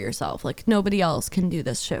do it for yourself. Like nobody else can do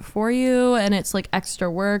this shit for you, and it's like extra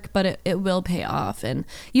work, but it will pay off. And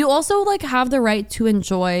you also like have the right to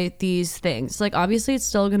enjoy these things. Like obviously it's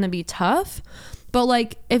still gonna be tough, but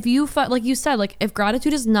like if you like you said, like if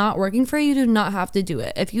gratitude is not working for you, you do not have to do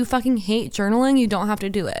it. If you fucking hate journaling, you don't have to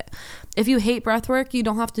do it. If you hate breath work, you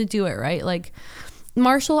don't have to do it, right? Like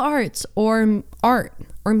martial arts or art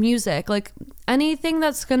or music, like anything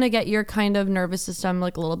that's gonna get your kind of nervous system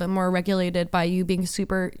like a little bit more regulated by you being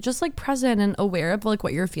super just like present and aware of like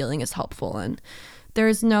what you're feeling is helpful. And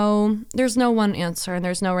there's no one answer, and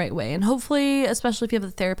there's no right way. And hopefully, especially if you have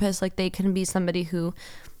a therapist, like they can be somebody who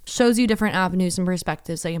shows you different avenues and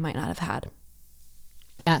perspectives that you might not have had.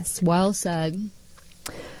 Yes, well said.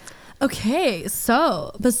 Okay,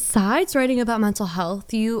 so besides writing about mental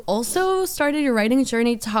health, you also started your writing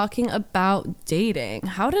journey talking about dating.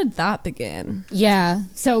 How did that begin? Yeah,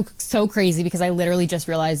 so crazy, because I literally just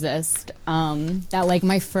realized this, that like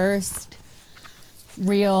my first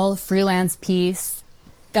real freelance piece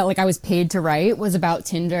that like I was paid to write was about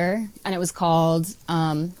Tinder, and it was called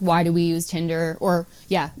Why Do We Use Tinder? Or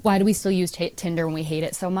Why Do We Still Use Tinder When We Hate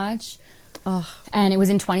It So Much? Ugh. And it was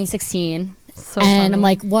in 2016. So and funny. I'm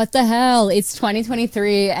like, what the hell? It's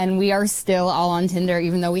 2023 and we are still all on Tinder,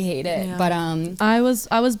 even though we hate it. Yeah. But I was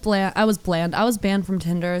bland. I was banned from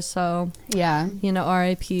Tinder, so yeah,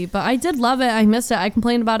 RIP. But I did love it. I miss it. I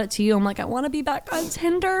complained about it to you. I'm like, I want to be back on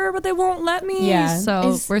Tinder, but they won't let me. Yeah,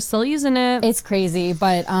 so we're still using it. It's crazy,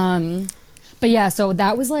 but yeah. So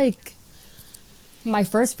that was like my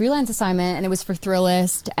first freelance assignment, and it was for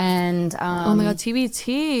Thrillist, and oh my god,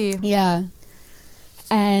 TBT. Yeah.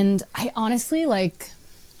 And I honestly, like,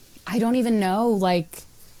 I don't even know, like,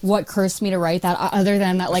 what cursed me to write that, other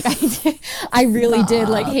than that, like, I really did,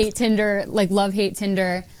 like, hate Tinder, like, love, hate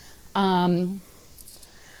Tinder.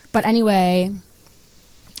 But anyway,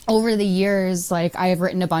 over the years, like I've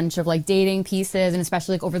written a bunch of like dating pieces, and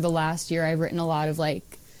especially like over the last year, I've written a lot of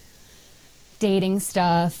like dating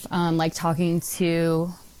stuff, like talking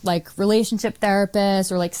to like relationship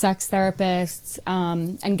therapists or like sex therapists,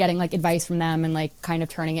 and getting like advice from them and like kind of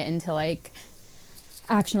turning it into like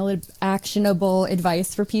actionable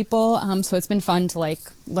advice for people. So it's been fun to like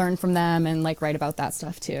learn from them and like write about that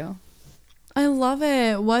stuff too. I love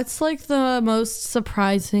it. What's like the most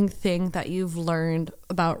surprising thing that you've learned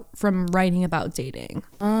about from writing about dating?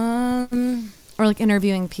 Or like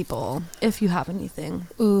interviewing people, if you have anything.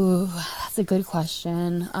 Ooh, that's a good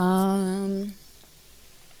question. I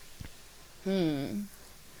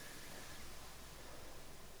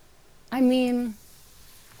mean,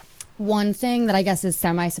 one thing that I guess is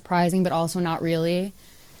semi-surprising, but also not really,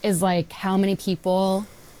 is like how many people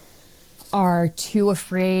are too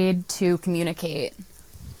afraid to communicate.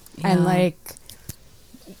 Yeah. And like,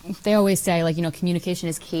 they always say like, you know, communication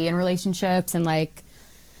is key in relationships, and like,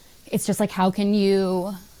 it's just like, how can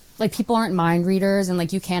you, like, people aren't mind readers, and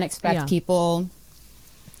like, you can't expect people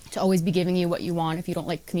to always be giving you what you want if you don't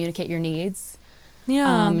like communicate your needs.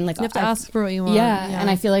 Yeah. And, like, you have to ask for what you want. Yeah. And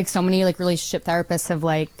I feel like so many like relationship therapists have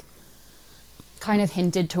like kind of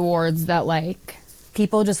hinted towards that, like,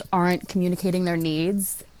 people just aren't communicating their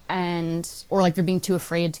needs, or like they're being too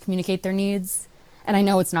afraid to communicate their needs. And I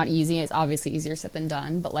know it's not easy. It's obviously easier said than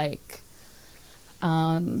done, but like,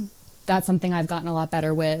 that's something I've gotten a lot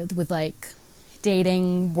better with like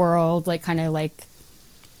dating world, like kind of like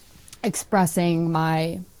expressing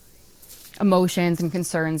my emotions and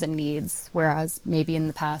concerns and needs. Whereas maybe in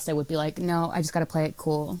the past I would be like, no, I just got to play it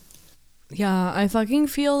cool. Yeah, I fucking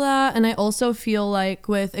feel that. And I also feel like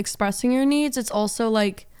with expressing your needs, it's also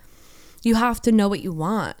like you have to know what you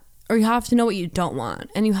want, or you have to know what you don't want.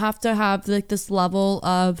 And you have to have like this level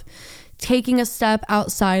of taking a step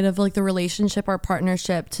outside of like the relationship or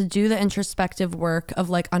partnership to do the introspective work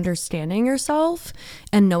of like understanding yourself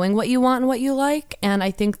and knowing what you want and what you like. And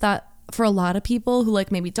I think that for a lot of people who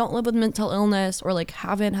like maybe don't live with mental illness or like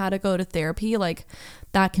haven't had to go to therapy, like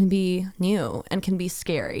that can be new and can be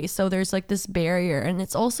scary. So there's like this barrier, and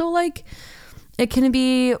it's also like it can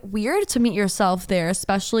be weird to meet yourself there,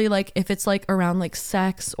 especially like if it's like around like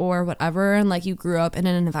sex or whatever, and like you grew up in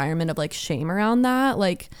an environment of like shame around that.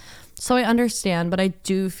 Like, so I understand, but I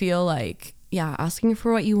do feel like, yeah, asking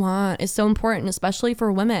for what you want is so important, especially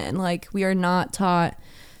for women. Like, we are not taught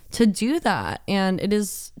to do that, and it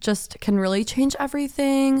is just can really change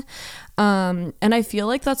everything. And I feel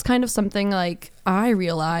like that's kind of something like I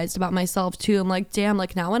realized about myself too. I'm like, damn,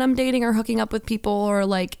 like now when I'm dating or hooking up with people or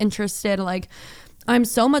like interested, like I'm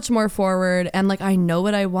so much more forward, and like I know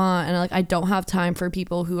what I want, and like I don't have time for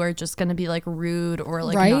people who are just gonna be like rude or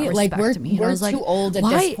like not respect like me. we're too like, old at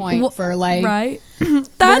this point for like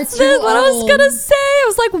That's what I was gonna say. I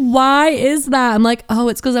was like, why is that? I'm like, oh,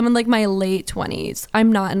 it's because I'm in like my late 20s.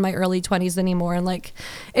 I'm not in my early 20s anymore, and like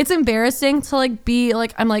it's embarrassing to like be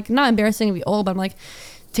like, I'm like not embarrassing to be old, but I'm like,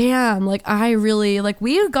 damn, like I really like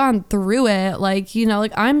we've gone through it, like, you know,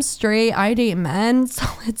 like I'm straight, I date men, so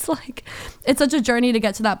it's like it's such a journey to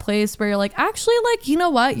get to that place where you're like, actually, like, you know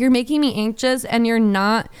what, you're making me anxious and you're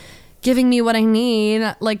not giving me what I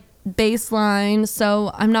need, like baseline,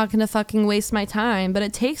 so I'm not gonna fucking waste my time. But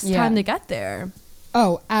it takes time to get there.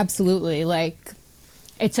 Oh, absolutely. Like,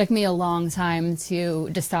 it took me a long time to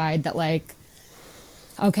decide that, like,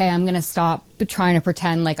 okay, I'm going to stop trying to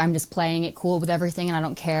pretend like I'm just playing it cool with everything and I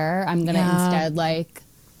don't care. I'm going to instead, like,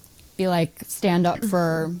 be like, stand up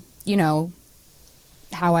for, you know,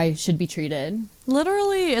 how I should be treated.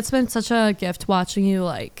 Literally, it's been such a gift watching you,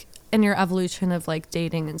 like, in your evolution of, like,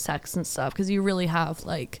 dating and sex and stuff, because you really have,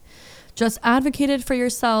 like, just advocated for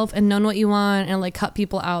yourself and known what you want, and like cut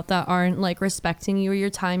people out that aren't like respecting you or your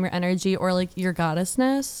time, your energy, or like your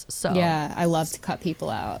goddessness. So yeah, I love to cut people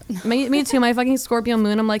out. me too. My fucking Scorpio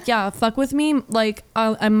moon, I'm like, yeah, fuck with me, like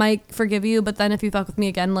I might forgive you, but then if you fuck with me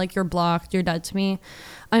again, like you're blocked, you're dead to me.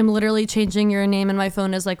 I'm literally changing your name in my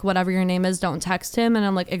phone as like whatever your name is, don't text him, and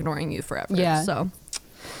I'm like ignoring you forever. Yeah. So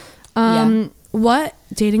what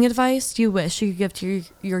dating advice do you wish you could give to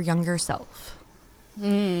your younger self?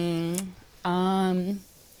 I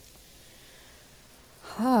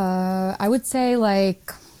would say,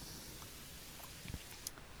 like,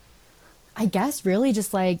 I guess really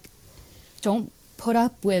just like don't put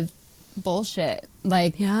up with bullshit.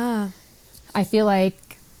 Like, yeah, I feel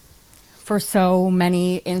like for so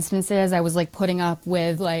many instances I was like putting up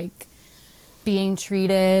with like being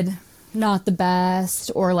treated not the best,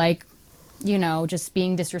 or like, you know, just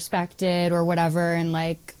being disrespected or whatever, and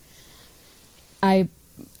like I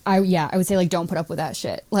I would say like don't put up with that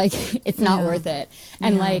shit. Like it's not worth it.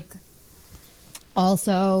 And like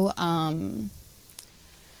also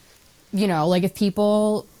you know, like if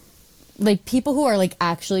people who are like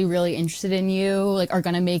actually really interested in you like are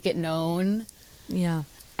gonna make it known. Yeah.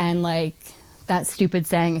 And like that stupid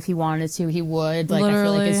saying, if he wanted to he would, like Literally, I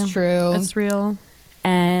feel like it's true, it's real.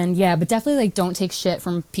 And yeah, but definitely like don't take shit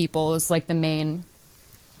from people is like the main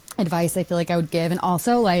advice I feel like I would give. And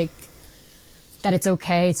also like that it's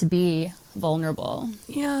okay to be vulnerable.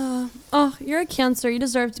 Yeah. Oh, you're a Cancer. You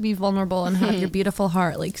deserve to be vulnerable and have your beautiful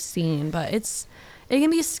heart like seen. But it can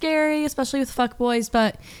be scary, especially with fuckboys.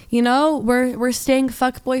 But you know, we're staying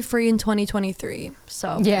fuckboy free in 2023.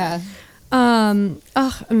 So yeah.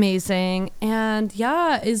 Oh, amazing. And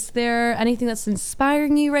yeah, is there anything that's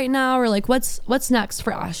inspiring you right now, or like what's next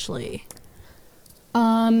for Ashley?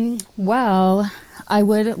 Well, I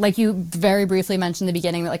would, like you very briefly mentioned in the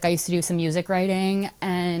beginning that like I used to do some music writing,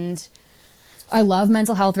 and I love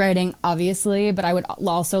mental health writing, obviously, but I would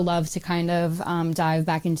also love to kind of dive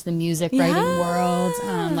back into the music writing world.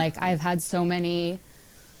 Like I've had so many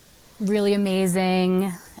really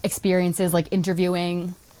amazing experiences, like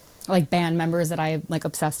interviewing like band members that I'm like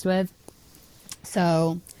obsessed with.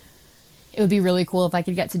 So it would be really cool if I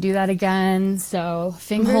could get to do that again. So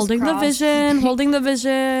fingers holding crossed. the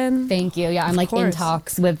vision. Thank you. Yeah, I'm like course. in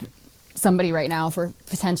talks with somebody right now for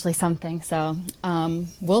potentially something. So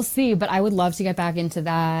we'll see. But I would love to get back into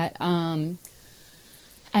that. And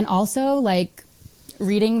also like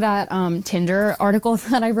reading that Tinder article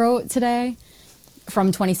that I wrote today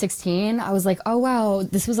from 2016, I was like, oh wow,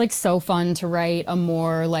 this was like so fun to write a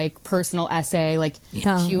more like personal essay, like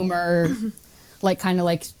humor, like kind of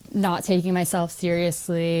like not taking myself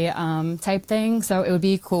seriously type thing. So it would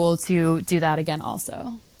be cool to do that again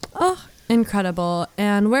also. Oh, incredible.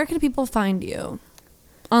 And where can people find you?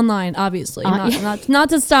 Online, obviously. Not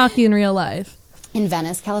to stalk you in real life. In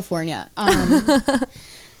Venice, California.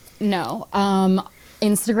 No.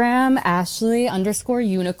 Instagram,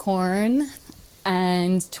 Ashley_unicorn.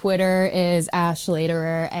 And Twitter is Ash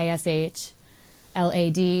Laderer,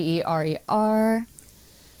 ASHLADERER.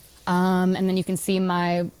 And then you can see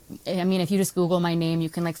if you just Google my name, you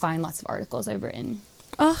can like find lots of articles I've written.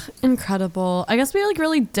 Oh, incredible. I guess we like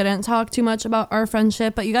really didn't talk too much about our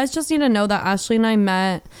friendship, but you guys just need to know that Ashley and I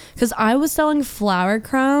met because I was selling flower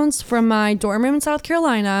crowns from my dorm room in South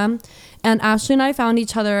Carolina, and Ashley and I found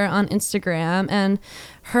each other on Instagram, and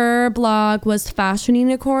her blog was Fashion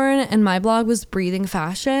Unicorn and my blog was Breathing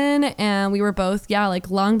Fashion, and we were both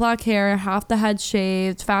like long black hair, half the head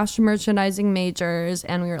shaved, fashion merchandising majors,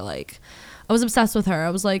 and we were like, I was obsessed with her.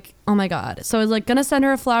 I was like, oh my God. So I was like gonna send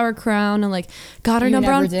her a flower crown and like got her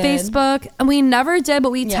number on Facebook, and we never did,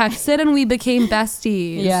 but we texted and we became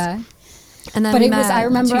besties. Yeah. And then I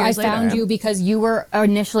remember I found you because you were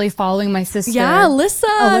initially following my sister. Yeah,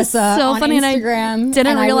 Alyssa. So on funny. Instagram. And I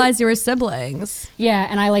didn't realize you were siblings. Yeah.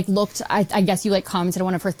 And I like looked, I guess you like commented on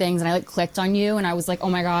one of her things, and I like clicked on you, and I was like, oh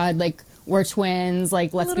my God, like we're twins.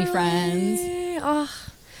 Like, let's be friends. Oh.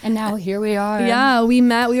 And now here we are. Yeah, we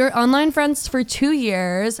met. We were online friends for 2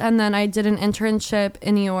 years, and then I did an internship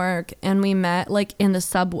in New York, and we met like in the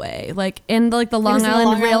subway, like in like the Long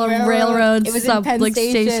Island Railroad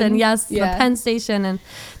station. Yes, the Penn Station. And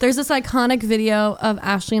there's this iconic video of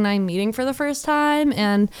Ashley and I meeting for the first time,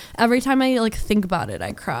 and every time I like think about it,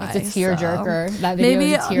 I cry. It's a tearjerker. That video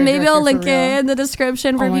is a tearjerker. Maybe I'll link it in the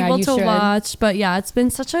description for people to watch. But yeah, it's been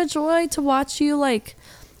such a joy to watch you like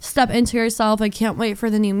step into yourself. I can't wait for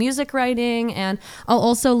the new music writing, and I'll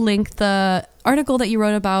also link the article that you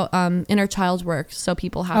wrote about inner child work so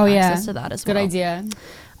people have access to that as well. Good idea.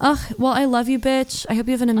 Well, I love you, bitch. I hope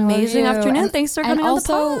you have an amazing afternoon. And thanks for coming on the pod.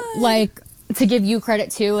 And also, like, to give you credit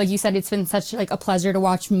too, like you said, it's been such like a pleasure to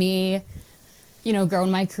watch me, you know, grow in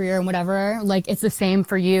my career and whatever. Like, it's the same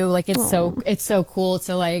for you. Like, it's so cool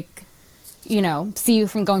to like, you know, see you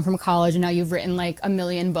from going from college, and now you've written like a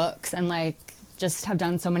million books and like just have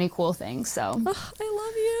done so many cool things. So I love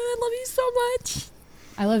you so much.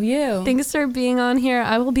 I love you. Thanks for being on here.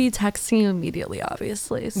 I will be texting you immediately,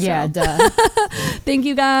 obviously. So. Yeah, duh. Thank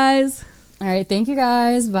you guys. All right, thank you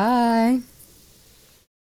guys. Bye.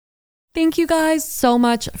 Thank you guys so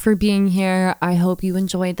much for being here. I hope you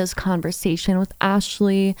enjoyed this conversation with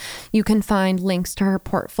Ashley. You can find links to her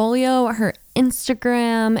portfolio, her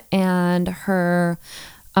Instagram, and her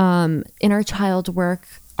inner child work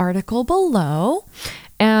article below.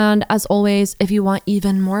 And as always, if you want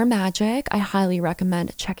even more magic, I highly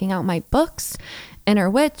recommend checking out my books, Inner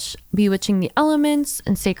Witch, Bewitching the Elements,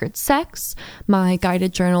 and Sacred Sex, my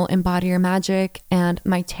guided journal, Embody Your Magic, and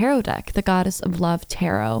my tarot deck, the Goddess of Love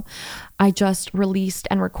Tarot. I just released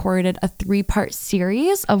and recorded a 3-part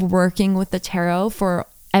series of working with the tarot for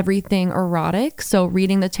everything erotic. So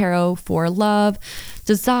reading the tarot for love,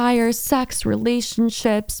 desire, sex,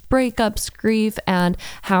 relationships, breakups, grief, and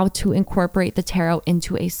how to incorporate the tarot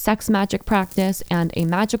into a sex magic practice and a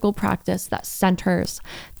magical practice that centers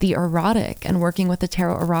the erotic and working with the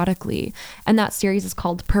tarot erotically. And that series is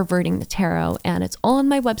called Perverting the Tarot, and it's all on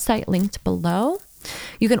my website linked below.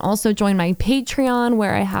 You can also join my Patreon,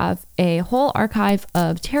 where I have a whole archive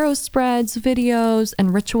of tarot spreads, videos,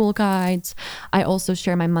 and ritual guides. I also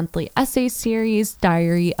share my monthly essay series,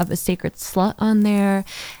 Diary of a Sacred Slut, on there.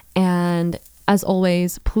 And as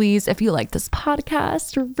always, please, if you like this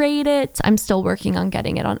podcast, rate it. I'm still working on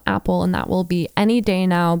getting it on Apple, and that will be any day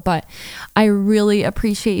now. But I really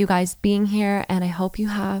appreciate you guys being here, and I hope you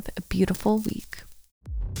have a beautiful week.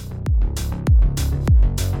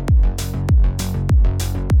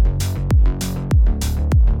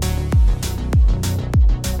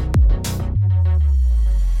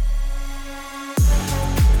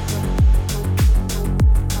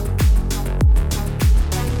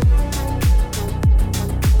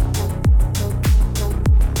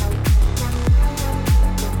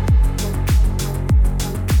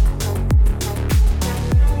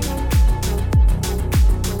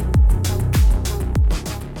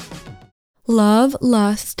 Love,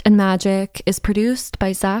 Lust, and Magic is produced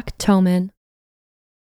by Zach Toman.